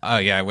 oh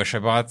yeah, I wish I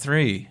bought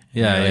 3.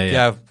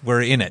 Yeah,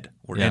 we're in it.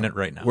 We're in it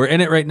right now. We're in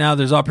it right now.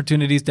 There's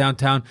opportunities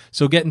downtown.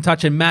 So get in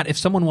touch. And Matt, if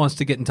someone wants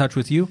to get in touch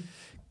with you,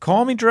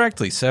 call me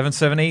directly,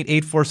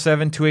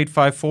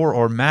 778-847-2854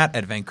 or Matt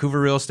at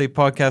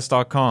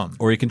VancouverRealEstatePodcast.com.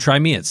 Or you can try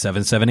me at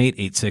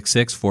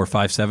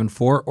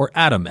 778-866-4574 or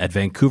Adam at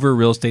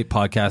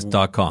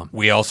VancouverRealEstatePodcast.com.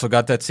 We also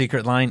got that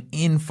secret line,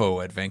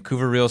 info at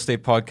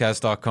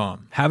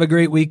VancouverRealEstatePodcast.com. Have a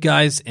great week,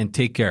 guys, and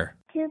take care.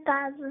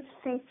 2,000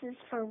 Faces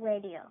for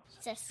Radio.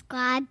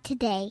 Subscribe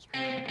today.